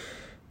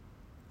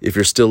 If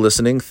you're still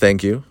listening,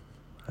 thank you.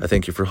 I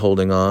thank you for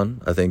holding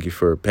on. I thank you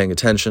for paying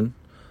attention.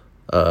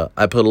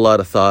 I put a lot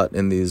of thought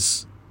in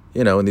these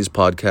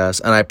podcasts,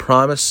 and I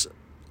promise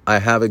I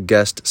have a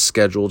guest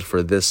scheduled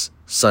for this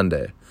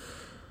Sunday.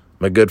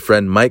 My good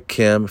friend Mike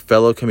Kim,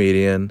 fellow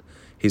comedian.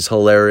 He's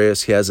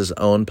hilarious. He has his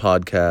own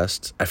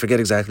podcast. I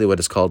forget exactly what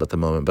it's called at the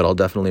moment, but I'll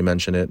definitely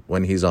mention it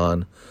when he's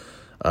on.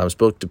 I'm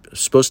supposed to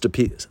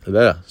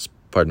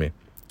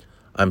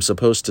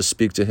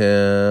speak to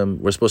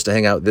him. We're supposed to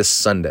hang out this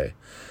Sunday.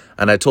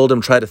 And I told him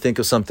try to think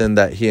of something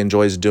that he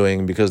enjoys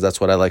doing, because that's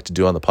what I like to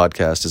do on the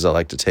podcast, is I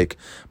like to take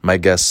my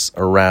guests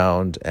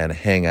around and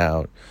hang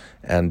out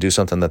and do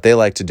something that they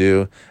like to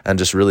do and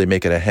just really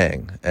make it a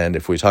hang. And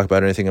if we talk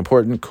about anything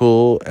important,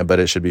 cool, but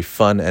it should be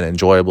fun and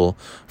enjoyable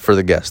for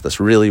the guests. That's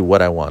really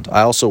what I want.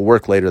 I also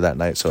work later that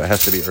night, so it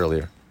has to be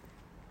earlier.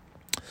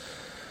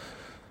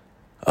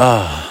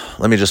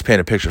 Let me just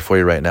paint a picture for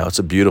you right now. It's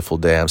a beautiful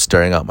day. I'm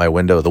staring out my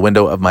window, the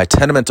window of my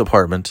tenement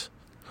apartment,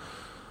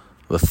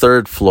 the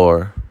 3rd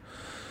floor.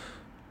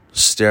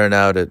 staring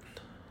out at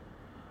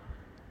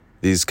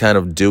these kind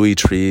of dewy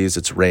trees.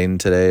 It's rained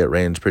today. It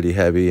rained pretty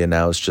heavy, and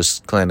now it's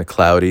just kind of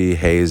cloudy,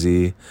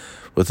 hazy,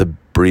 with a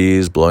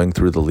breeze blowing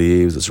through the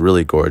leaves. It's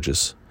really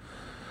gorgeous.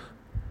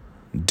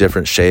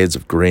 Different shades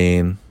of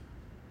green.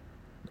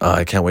 Oh,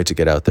 I can't wait to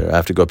get out there. I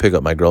have to go pick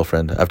up my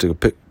girlfriend. I have to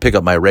go pick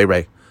up my Ray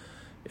Ray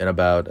in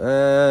about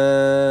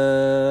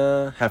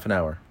half an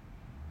hour.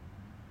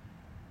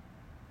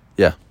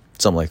 Yeah,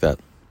 something like that.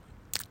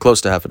 Close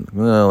to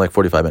like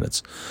 45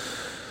 minutes.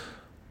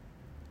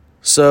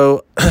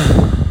 So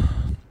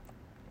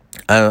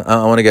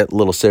I want to get a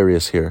little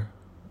serious here.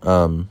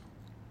 I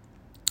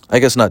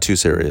guess not too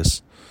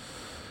serious.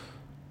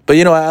 But,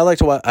 I like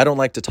to watch, I don't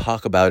like to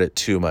talk about it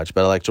too much,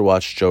 but I like to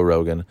watch Joe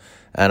Rogan,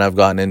 and I've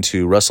gotten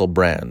into Russell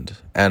Brand.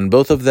 And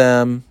both of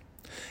them,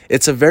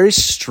 it's a very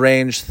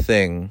strange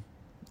thing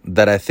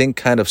that I think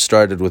kind of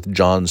started with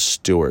Jon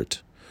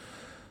Stewart,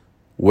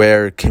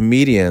 where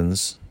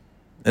comedians,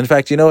 in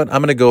fact, you know what?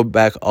 I'm going to go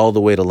back all the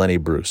way to Lenny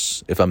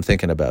Bruce, if I'm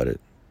thinking about it.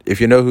 If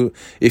you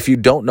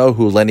don't know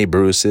who Lenny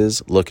Bruce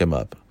is, look him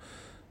up.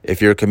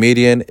 If you're a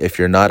comedian, if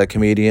you're not a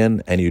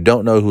comedian, and you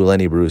don't know who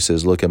Lenny Bruce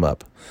is, look him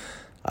up.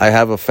 I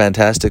have a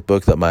fantastic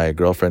book that my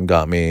girlfriend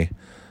got me.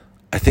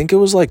 I think it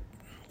was like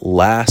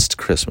last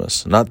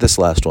Christmas. Not this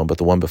last one, but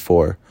the one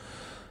before.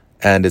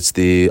 And it's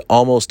the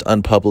almost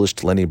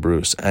unpublished Lenny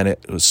Bruce. And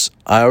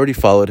I already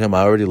followed him.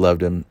 I already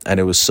loved him. And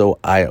it was so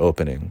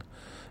eye-opening.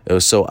 It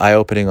was so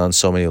eye-opening on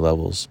so many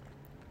levels.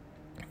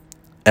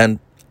 And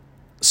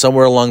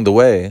somewhere along the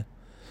way,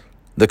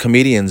 the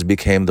comedians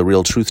became the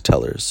real truth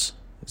tellers.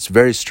 It's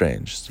very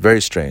strange. It's very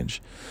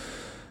strange.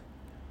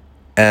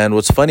 And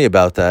what's funny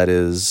about that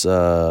is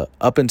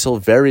up until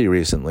very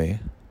recently,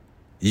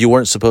 you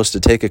weren't supposed to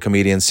take a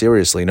comedian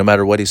seriously, no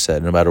matter what he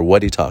said, no matter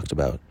what he talked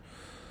about,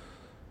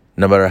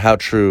 no matter how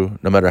true,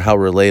 no matter how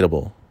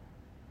relatable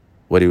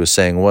what he was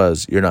saying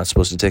was. You're not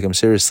supposed to take him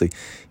seriously.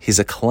 He's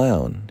a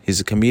clown. He's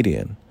a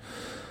comedian.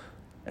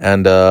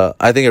 And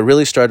I think it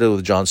really started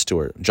with Jon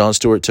Stewart. Jon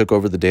Stewart took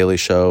over The Daily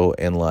Show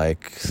in the late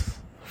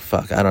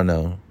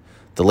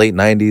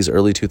 90s,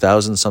 early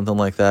 2000s, something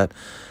like that.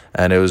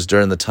 And it was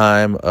during the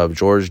time of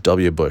George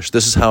W. Bush.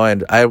 This is how I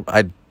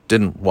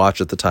didn't watch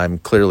at the time,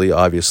 clearly,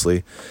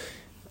 obviously.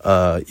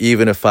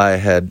 Even if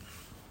I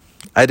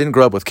didn't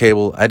grow up with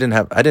cable. I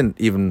didn't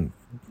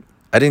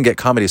get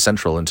Comedy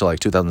Central until like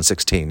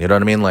 2016. You know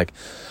what I mean? Like,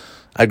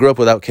 I grew up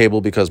without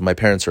cable because my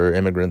parents are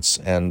immigrants,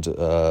 and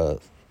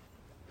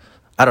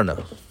I don't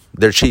know.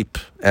 They're cheap,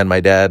 and my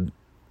dad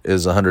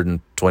is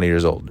 120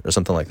 years old or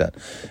something like that.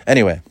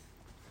 Anyway,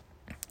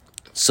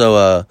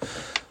 so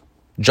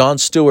Jon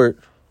Stewart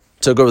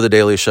took over The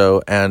Daily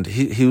Show, and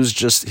he's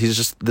just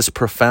this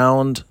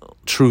profound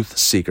truth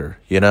seeker,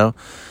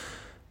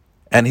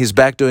 And he's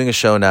back doing a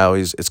show now.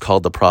 It's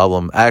called The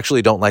Problem. I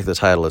actually don't like the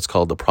title. It's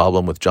called The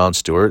Problem with Jon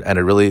Stewart.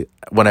 And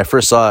when I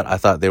first saw it, I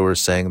thought they were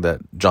saying that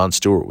Jon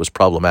Stewart was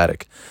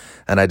problematic.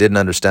 And I didn't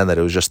understand that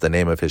it was just the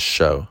name of his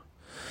show.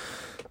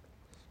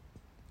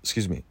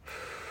 Excuse me.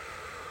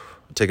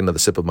 Take another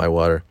sip of my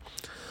water.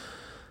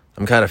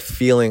 I'm kind of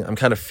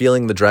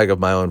feeling the drag of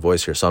my own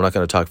voice here, so I'm not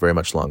going to talk very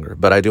much longer.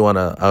 But I do want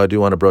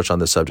to broach on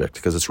this subject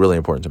because it's really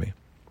important to me.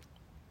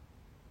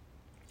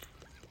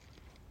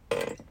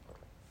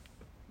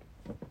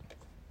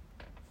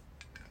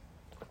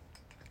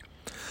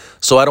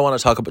 So I don't want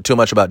to talk too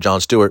much about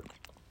Jon Stewart,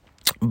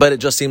 but it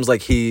just seems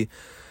like he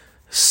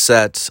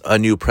set a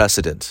new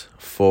precedent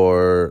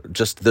for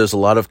there's a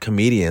lot of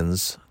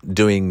comedians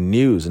doing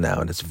news now,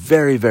 and it's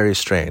very, very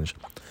strange.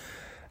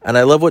 And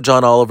I love what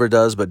John Oliver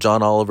does, but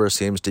John Oliver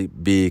seems to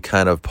be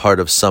kind of part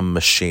of some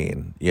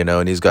machine,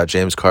 and he's got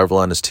James Carville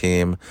on his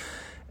team.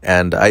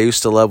 And I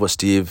used to love what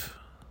Steve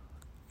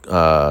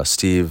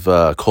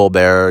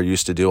Colbert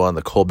used to do on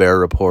the Colbert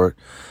Report.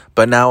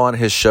 But now on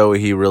his show,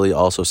 he really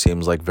also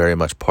seems like very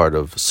much part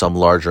of some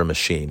larger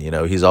machine.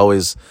 He's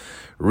always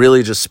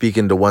really just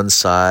speaking to one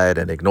side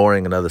and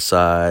ignoring another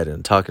side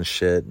and talking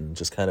shit and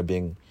just kind of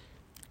being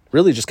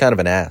really just kind of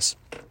an ass.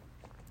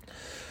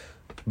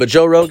 But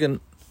Joe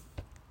Rogan,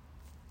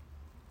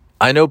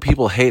 I know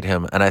people hate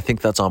him, and I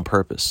think that's on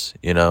purpose.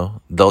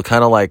 They'll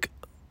kind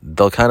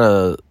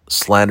of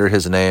slander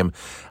his name,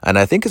 and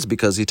I think it's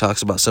because he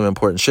talks about some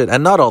important shit,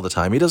 and not all the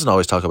time. He doesn't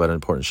always talk about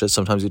important shit.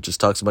 Sometimes he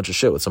just talks a bunch of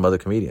shit with some other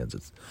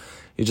comedians.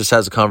 He just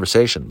has a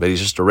conversation, but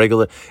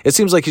it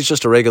seems like he's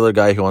just a regular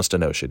guy who wants to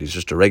know shit. He's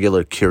just a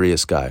regular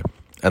curious guy,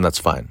 and that's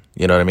fine.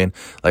 You know what I mean?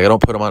 Like, I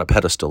don't put him on a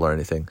pedestal or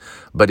anything,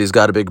 but he's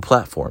got a big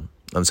platform,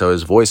 and so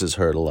his voice is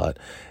heard a lot.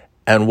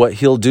 And what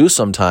he'll do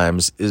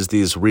sometimes is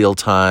these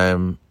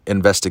real-time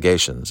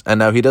investigations. And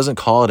now he doesn't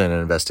call it an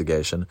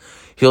investigation.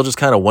 He'll just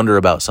kind of wonder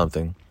about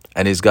something.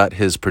 And he's got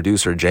his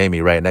producer,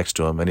 Jamie, right next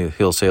to him. And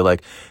he'll say,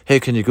 like, hey,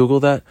 can you Google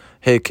that?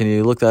 Hey, can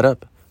you look that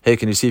up? Hey,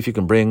 can you see if you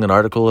can bring an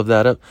article of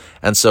that up?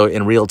 And so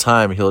in real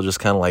time, he'll just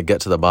kind of like get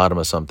to the bottom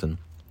of something.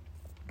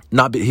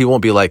 He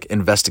won't be like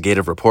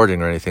investigative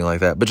reporting or anything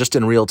like that. But just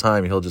in real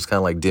time, he'll just kind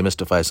of like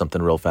demystify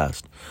something real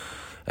fast.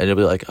 And you'll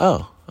be like,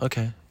 oh,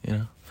 okay,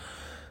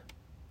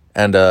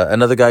 And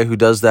another guy who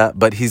does that,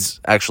 but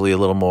he's actually a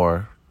little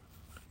more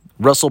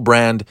Russell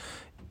Brand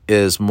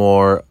is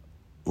more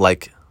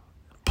like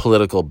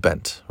political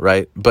bent,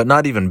 right? But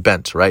not even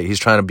bent, right? He's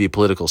trying to be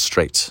political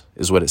straight,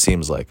 is what it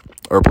seems like.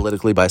 Or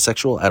politically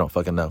bisexual? I don't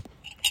fucking know.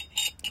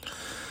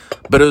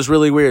 But it was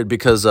really weird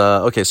because,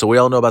 okay, so we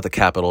all know about the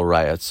Capitol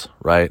riots,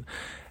 right?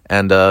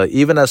 And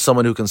even as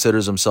someone who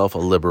considers himself a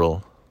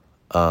liberal,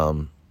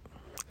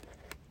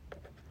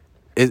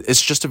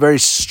 it's just a very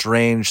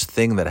strange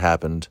thing that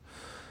happened.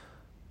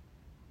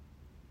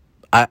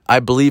 I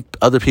believe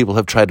other people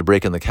have tried to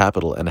break in the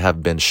Capitol and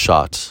have been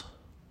shot,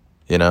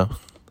 you know?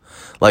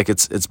 Like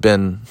it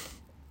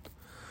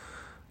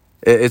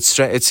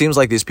seems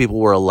like these people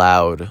were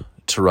allowed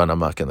to run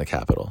amok in the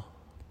Capitol,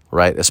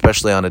 right?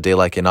 Especially on a day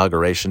like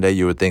Inauguration Day,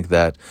 you would think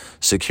that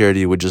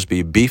security would just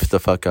be beefed the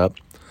fuck up.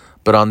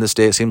 But on this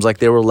day, it seems like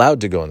they were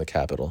allowed to go in the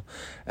Capitol.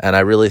 And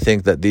I really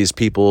think that these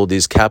people,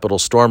 these Capitol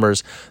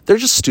stormers, they're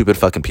just stupid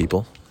fucking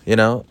people, you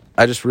know?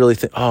 I just really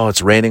think, oh,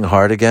 it's raining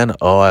hard again.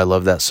 Oh, I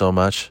love that so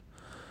much.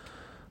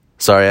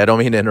 Sorry, I don't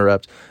mean to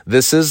interrupt.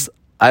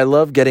 I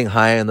love getting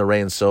high in the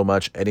rain so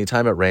much.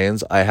 Anytime it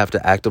rains, I have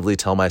to actively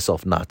tell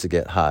myself not to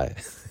get high.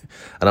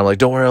 And I'm like,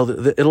 don't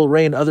worry, it'll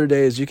rain other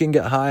days. You can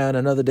get high on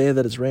another day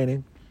that it's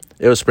raining.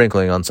 It was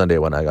sprinkling on Sunday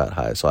when I got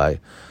high, so I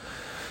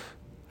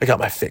got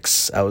my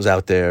fix. I was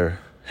out there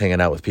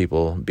hanging out with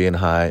people, being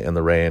high in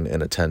the rain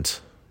in a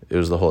tent. It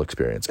was the whole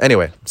experience.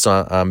 Anyway,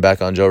 so I'm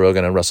back on Joe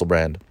Rogan and Russell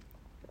Brand.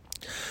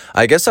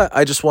 I guess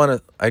I just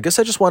want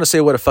to say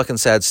what a fucking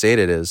sad state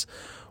it is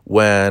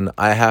when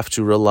I have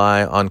to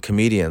rely on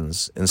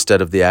comedians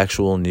instead of the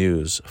actual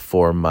news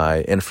for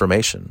my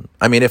information.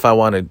 I mean, if I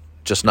want to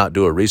just not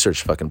do a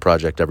research fucking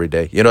project every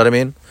day, you know what I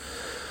mean?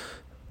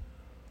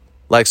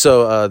 Like,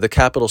 so the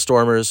Capitol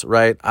stormers,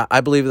 right?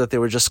 I believe that they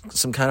were just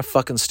some kind of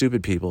fucking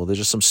stupid people. They're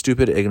just some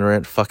stupid,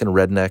 ignorant, fucking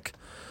redneck,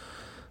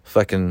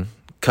 fucking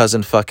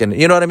cousin fucking,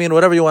 you know what I mean?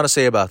 Whatever you want to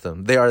say about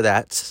them. They are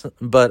that.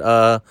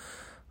 But,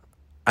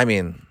 I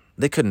mean,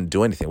 they couldn't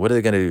do anything. What are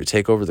they going to do?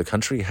 Take over the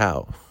country?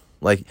 How?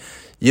 Like,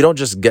 you don't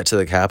just get to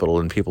the Capitol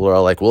and people are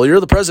all like, well, you're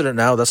the president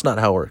now. That's not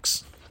how it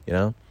works, you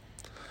know?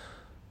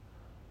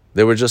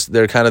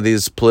 They're kind of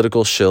these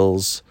political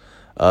shills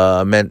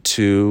meant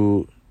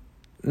to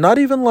not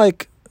even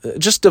like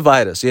just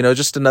divide us, you know,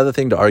 just another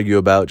thing to argue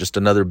about, just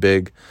another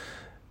big.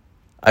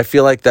 I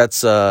feel like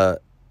that's the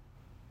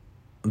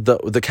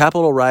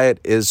Capitol riot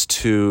is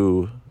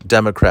to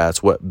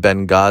Democrats what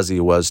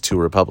Benghazi was to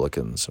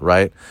Republicans,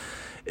 right?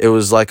 It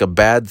was like a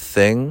bad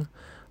thing,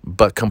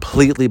 but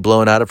completely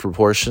blown out of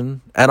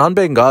proportion. And on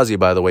Benghazi,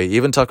 by the way,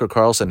 even Tucker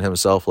Carlson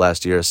himself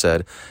last year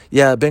said,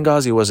 yeah,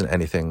 Benghazi wasn't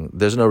anything.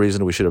 There's no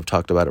reason we should have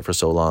talked about it for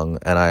so long.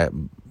 And I,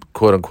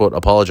 quote unquote,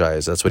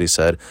 apologize. That's what he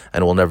said.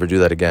 And we'll never do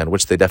that again,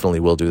 which they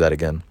definitely will do that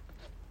again.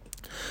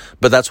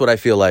 But that's what I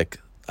feel like.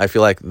 I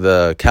feel like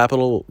the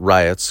Capitol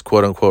riots,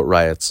 quote unquote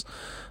riots,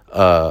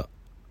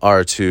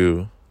 are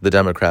to the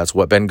Democrats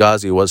what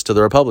Benghazi was to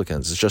the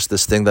Republicans. It's just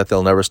this thing that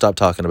they'll never stop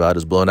talking about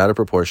is blown out of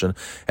proportion.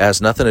 It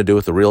has nothing to do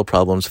with the real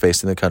problems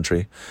facing the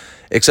country,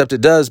 except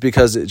it does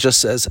because it just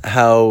says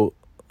how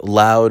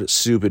loud,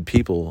 stupid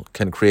people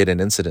can create an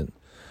incident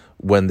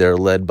when they're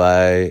led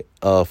by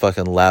a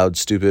fucking loud,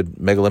 stupid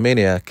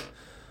megalomaniac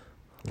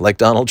like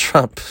Donald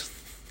Trump.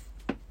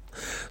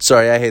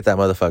 Sorry, I hate that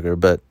motherfucker,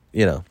 but,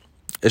 you know,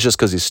 it's just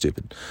because he's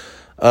stupid.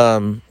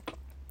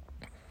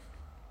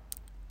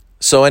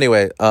 So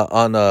anyway,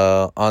 on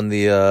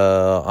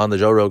the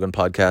Joe Rogan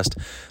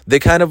podcast, they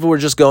kind of were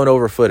just going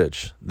over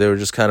footage. They were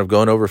just kind of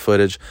going over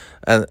footage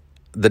and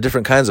the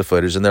different kinds of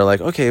footage. And they're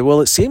like, okay, well,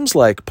 it seems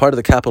like part of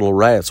the Capitol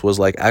riots was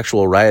like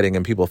actual rioting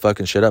and people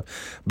fucking shit up.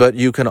 But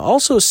you can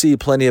also see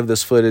plenty of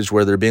this footage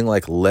where they're being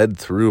like led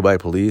through by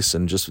police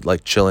and just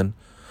like chilling,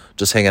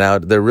 just hanging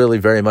out. They're really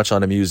very much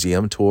on a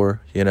museum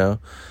tour, you know?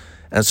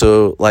 And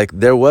so, like,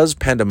 there was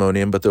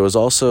pandemonium, but there was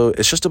also,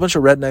 it's just a bunch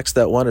of rednecks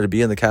that wanted to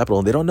be in the Capitol,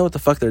 and they don't know what the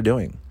fuck they're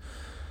doing.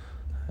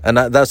 And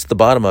that's the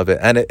bottom of it.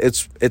 And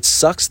it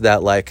sucks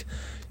that, like,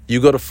 you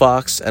go to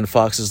Fox, and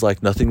Fox is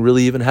like, nothing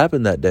really even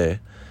happened that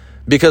day.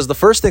 Because the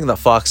first thing that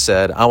Fox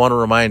said, I want to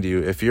remind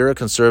you, if you're a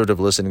conservative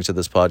listening to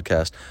this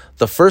podcast,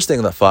 the first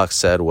thing that Fox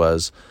said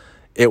was,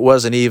 it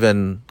wasn't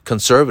even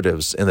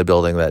conservatives in the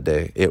building that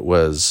day. It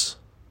was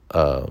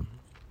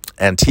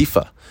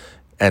Antifa.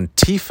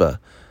 Antifa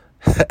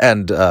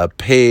and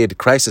paid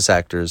crisis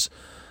actors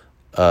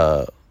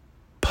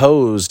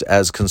posed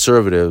as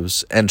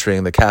conservatives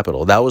entering the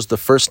Capitol. That was the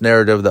first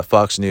narrative that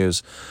Fox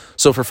News.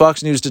 So for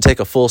Fox News to take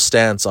a full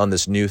stance on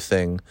this new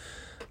thing,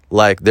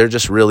 like they're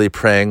just really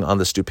preying on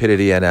the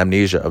stupidity and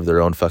amnesia of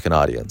their own fucking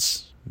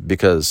audience,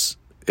 because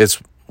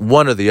it's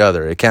one or the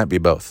other. It can't be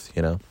both,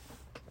 you know?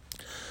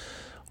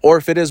 Or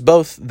if it is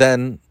both,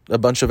 then a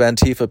bunch of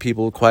Antifa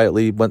people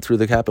quietly went through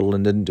the Capitol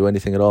and didn't do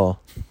anything at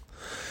all.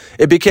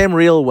 It became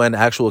real when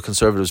actual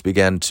conservatives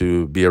began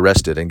to be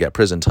arrested and get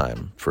prison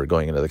time for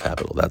going into the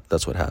Capitol.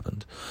 That's what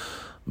happened.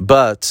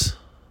 But,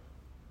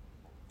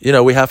 you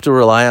know, we have to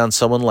rely on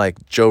someone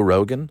like Joe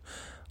Rogan,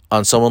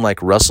 on someone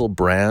like Russell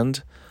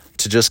Brand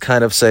to just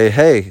kind of say,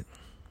 hey,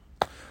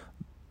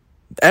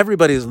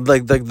 everybody's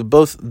like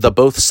the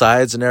both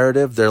sides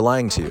narrative, they're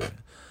lying to you.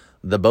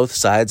 the both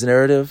sides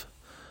narrative,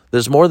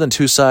 there's more than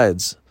two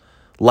sides.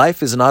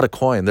 Life is not a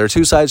coin. There are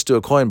two sides to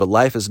a coin, but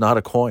life is not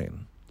a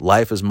coin.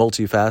 Life is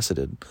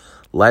multifaceted.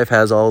 Life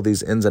has all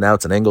these ins and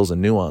outs and angles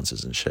and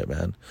nuances and shit,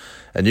 man.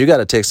 And you got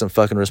to take some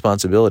fucking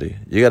responsibility.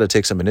 You got to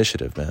take some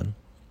initiative, man.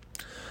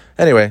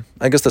 Anyway,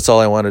 I guess that's all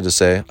I wanted to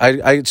say.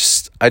 I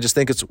just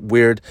think it's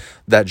weird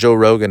that Joe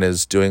Rogan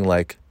is doing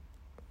like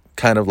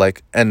kind of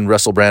like, and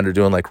Russell Brand are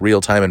doing like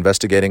real-time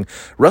investigating.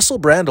 Russell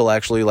Brand will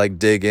actually like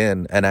dig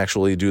in and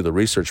actually do the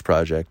research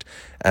project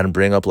and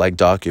bring up like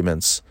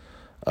documents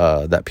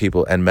that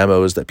people and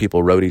memos that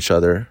people wrote each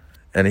other.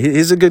 And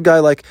he's a good guy.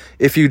 Like,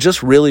 if you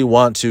just really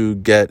want to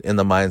get in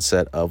the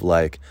mindset of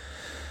like,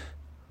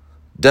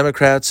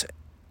 Democrats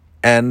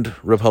and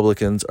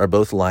Republicans are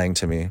both lying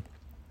to me,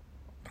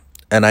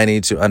 and I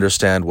need to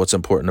understand what's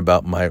important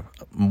about my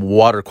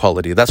water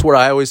quality. That's where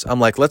I'm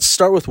like, let's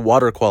start with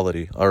water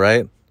quality, all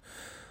right?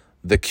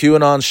 The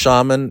QAnon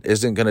shaman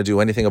isn't going to do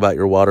anything about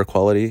your water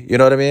quality. You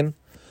know what I mean?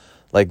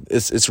 Like,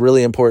 it's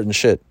really important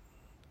shit.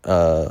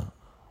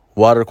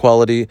 Water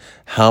quality,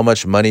 how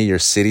much money your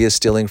city is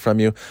stealing from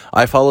you.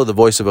 I follow the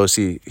Voice of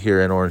OC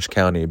here in Orange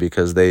County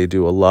because they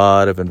do a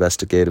lot of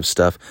investigative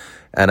stuff.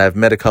 And I've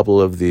met a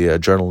couple of the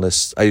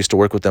journalists. I used to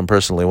work with them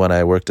personally when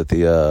I worked at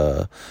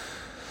the,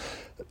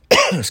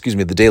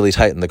 the Daily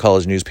Titan, the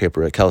college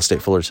newspaper at Cal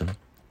State Fullerton.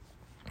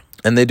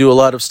 And they do a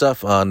lot of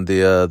stuff on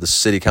the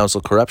city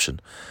council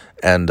corruption.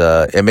 And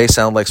it may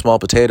sound like small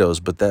potatoes,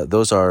 but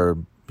those are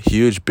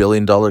huge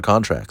billion-dollar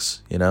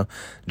contracts,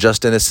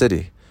 just in a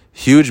city.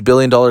 Huge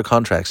billion-dollar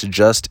contracts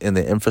just in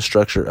the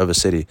infrastructure of a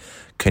city.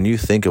 Can you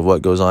think of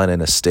what goes on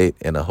in a state,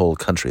 in a whole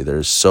country?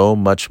 There's so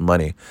much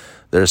money.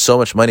 There's so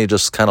much money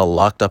just kind of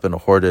locked up and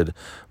hoarded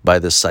by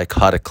this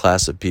psychotic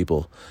class of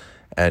people.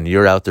 And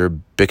you're out there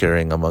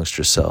bickering amongst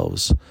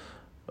yourselves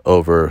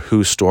over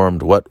who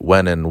stormed what,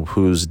 when, and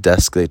whose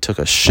desk they took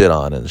a shit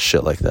on and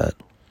shit like that.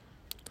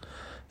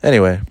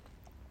 Anyway,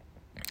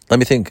 let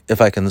me think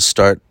if I can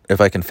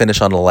finish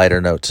on a lighter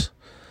note.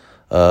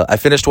 I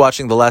finished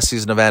watching the last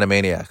season of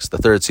Animaniacs, the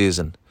third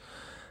season.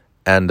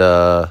 And,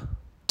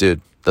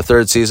 dude, the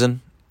third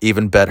season,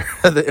 even better.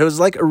 It was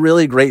like a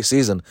really great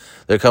season.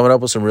 They're coming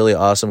up with some really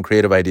awesome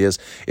creative ideas.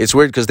 It's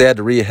weird because they had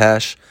to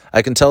rehash.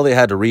 I can tell they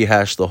had to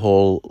rehash the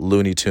whole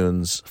Looney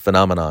Tunes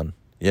phenomenon,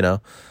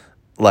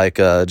 Like,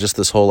 just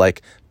this whole,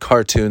 like,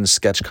 cartoon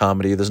sketch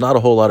comedy. There's not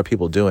a whole lot of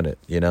people doing it,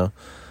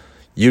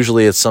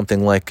 Usually it's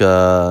something like,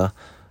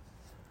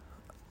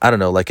 I don't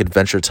know, like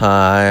Adventure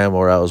Time,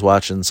 or I was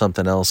watching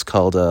something else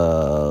called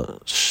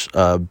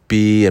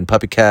Bee and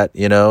Puppy Cat,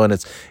 and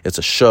it's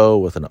a show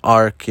with an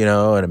arc,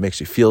 and it makes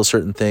you feel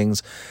certain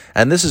things.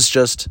 And this is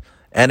just,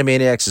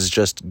 Animaniacs is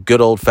just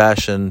good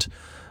old-fashioned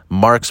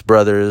Marx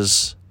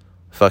Brothers,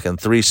 fucking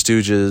Three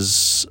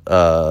Stooges,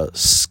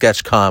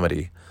 sketch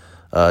comedy.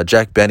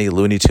 Jack Benny,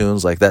 Looney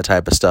Tunes, like that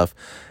type of stuff.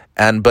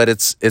 But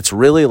it's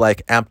really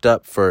like amped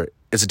up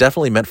it's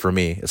definitely meant for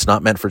me. It's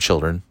not meant for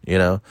children,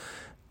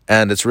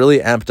 And it's really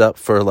amped up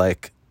for,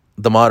 like,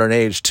 the modern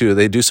age, too.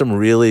 They do some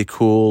really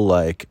cool,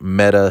 like,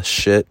 meta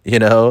shit,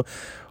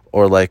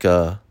 Or, like,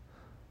 they'll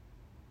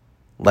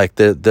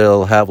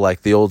have,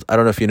 like, the old... I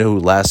don't know if you know who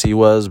Lassie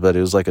was, but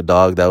it was, like, a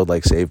dog that would,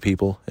 like, save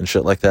people and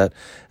shit like that.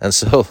 And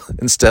so,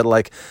 instead,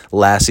 like,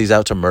 Lassie's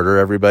out to murder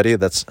everybody.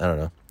 That's... I don't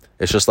know.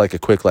 It's just, like, a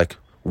quick, like,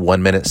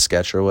 1-minute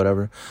sketch or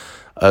whatever.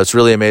 It's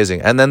really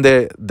amazing. And then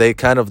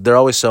they're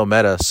always so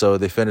meta, so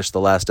they finished the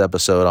last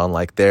episode on,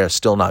 like, they're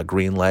still not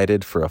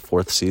green-lighted for a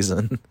 4th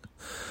season.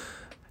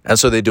 And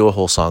so they do a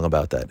whole song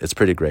about that. It's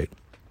pretty great.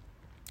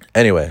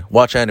 Anyway,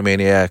 watch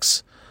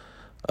Animaniacs,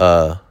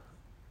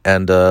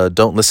 and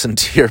don't listen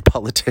to your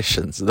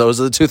politicians. Those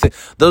are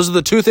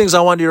the two things I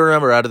want you to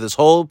remember out of this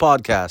whole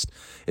podcast,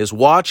 is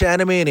watch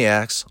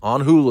Animaniacs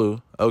on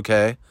Hulu,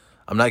 okay?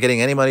 I'm not getting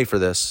any money for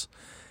this.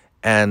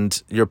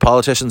 And your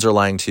politicians are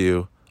lying to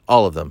you.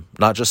 All of them,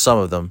 not just some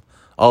of them,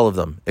 all of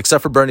them,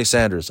 except for Bernie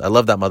Sanders. I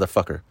love that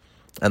motherfucker.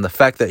 And the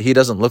fact that he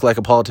doesn't look like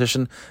a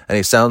politician and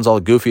he sounds all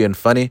goofy and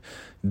funny,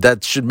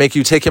 that should make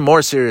you take him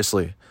more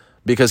seriously,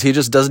 because he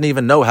just doesn't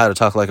even know how to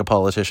talk like a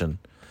politician.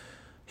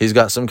 He's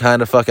got some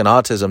kind of fucking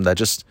autism that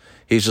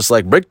he's just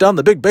like, break down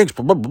the big banks.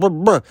 Blah, blah, blah,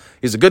 blah.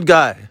 He's a good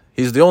guy.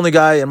 He's the only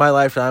guy in my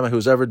lifetime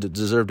who's ever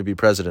deserved to be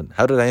president.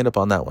 How did I end up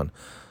on that one?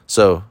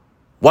 So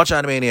watch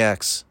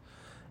Animaniacs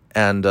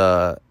and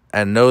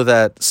know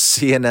that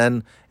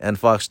CNN and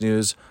Fox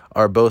News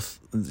are both,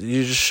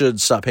 you just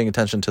should stop paying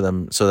attention to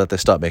them so that they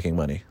stop making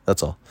money.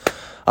 That's all.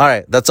 All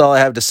right, that's all I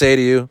have to say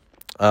to you.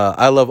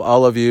 I love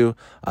all of you.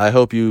 I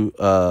hope you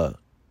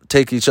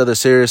take each other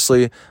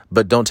seriously,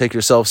 but don't take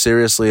yourself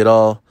seriously at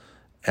all.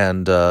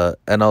 And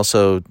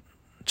also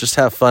just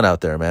have fun out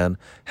there, man.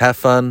 Have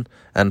fun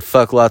and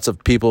fuck lots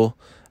of people,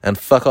 and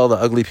fuck all the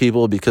ugly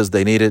people because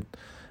they need it,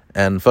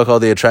 and fuck all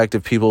the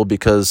attractive people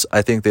because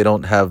I think they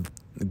don't have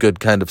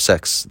good kind of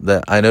sex.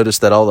 That I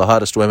noticed that all the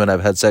hottest women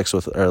I've had sex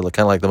with are kind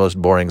of like the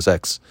most boring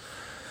sex.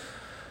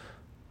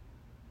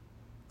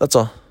 That's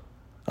all.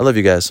 I love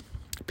you guys.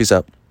 Peace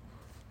out.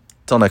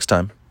 Till next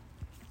time.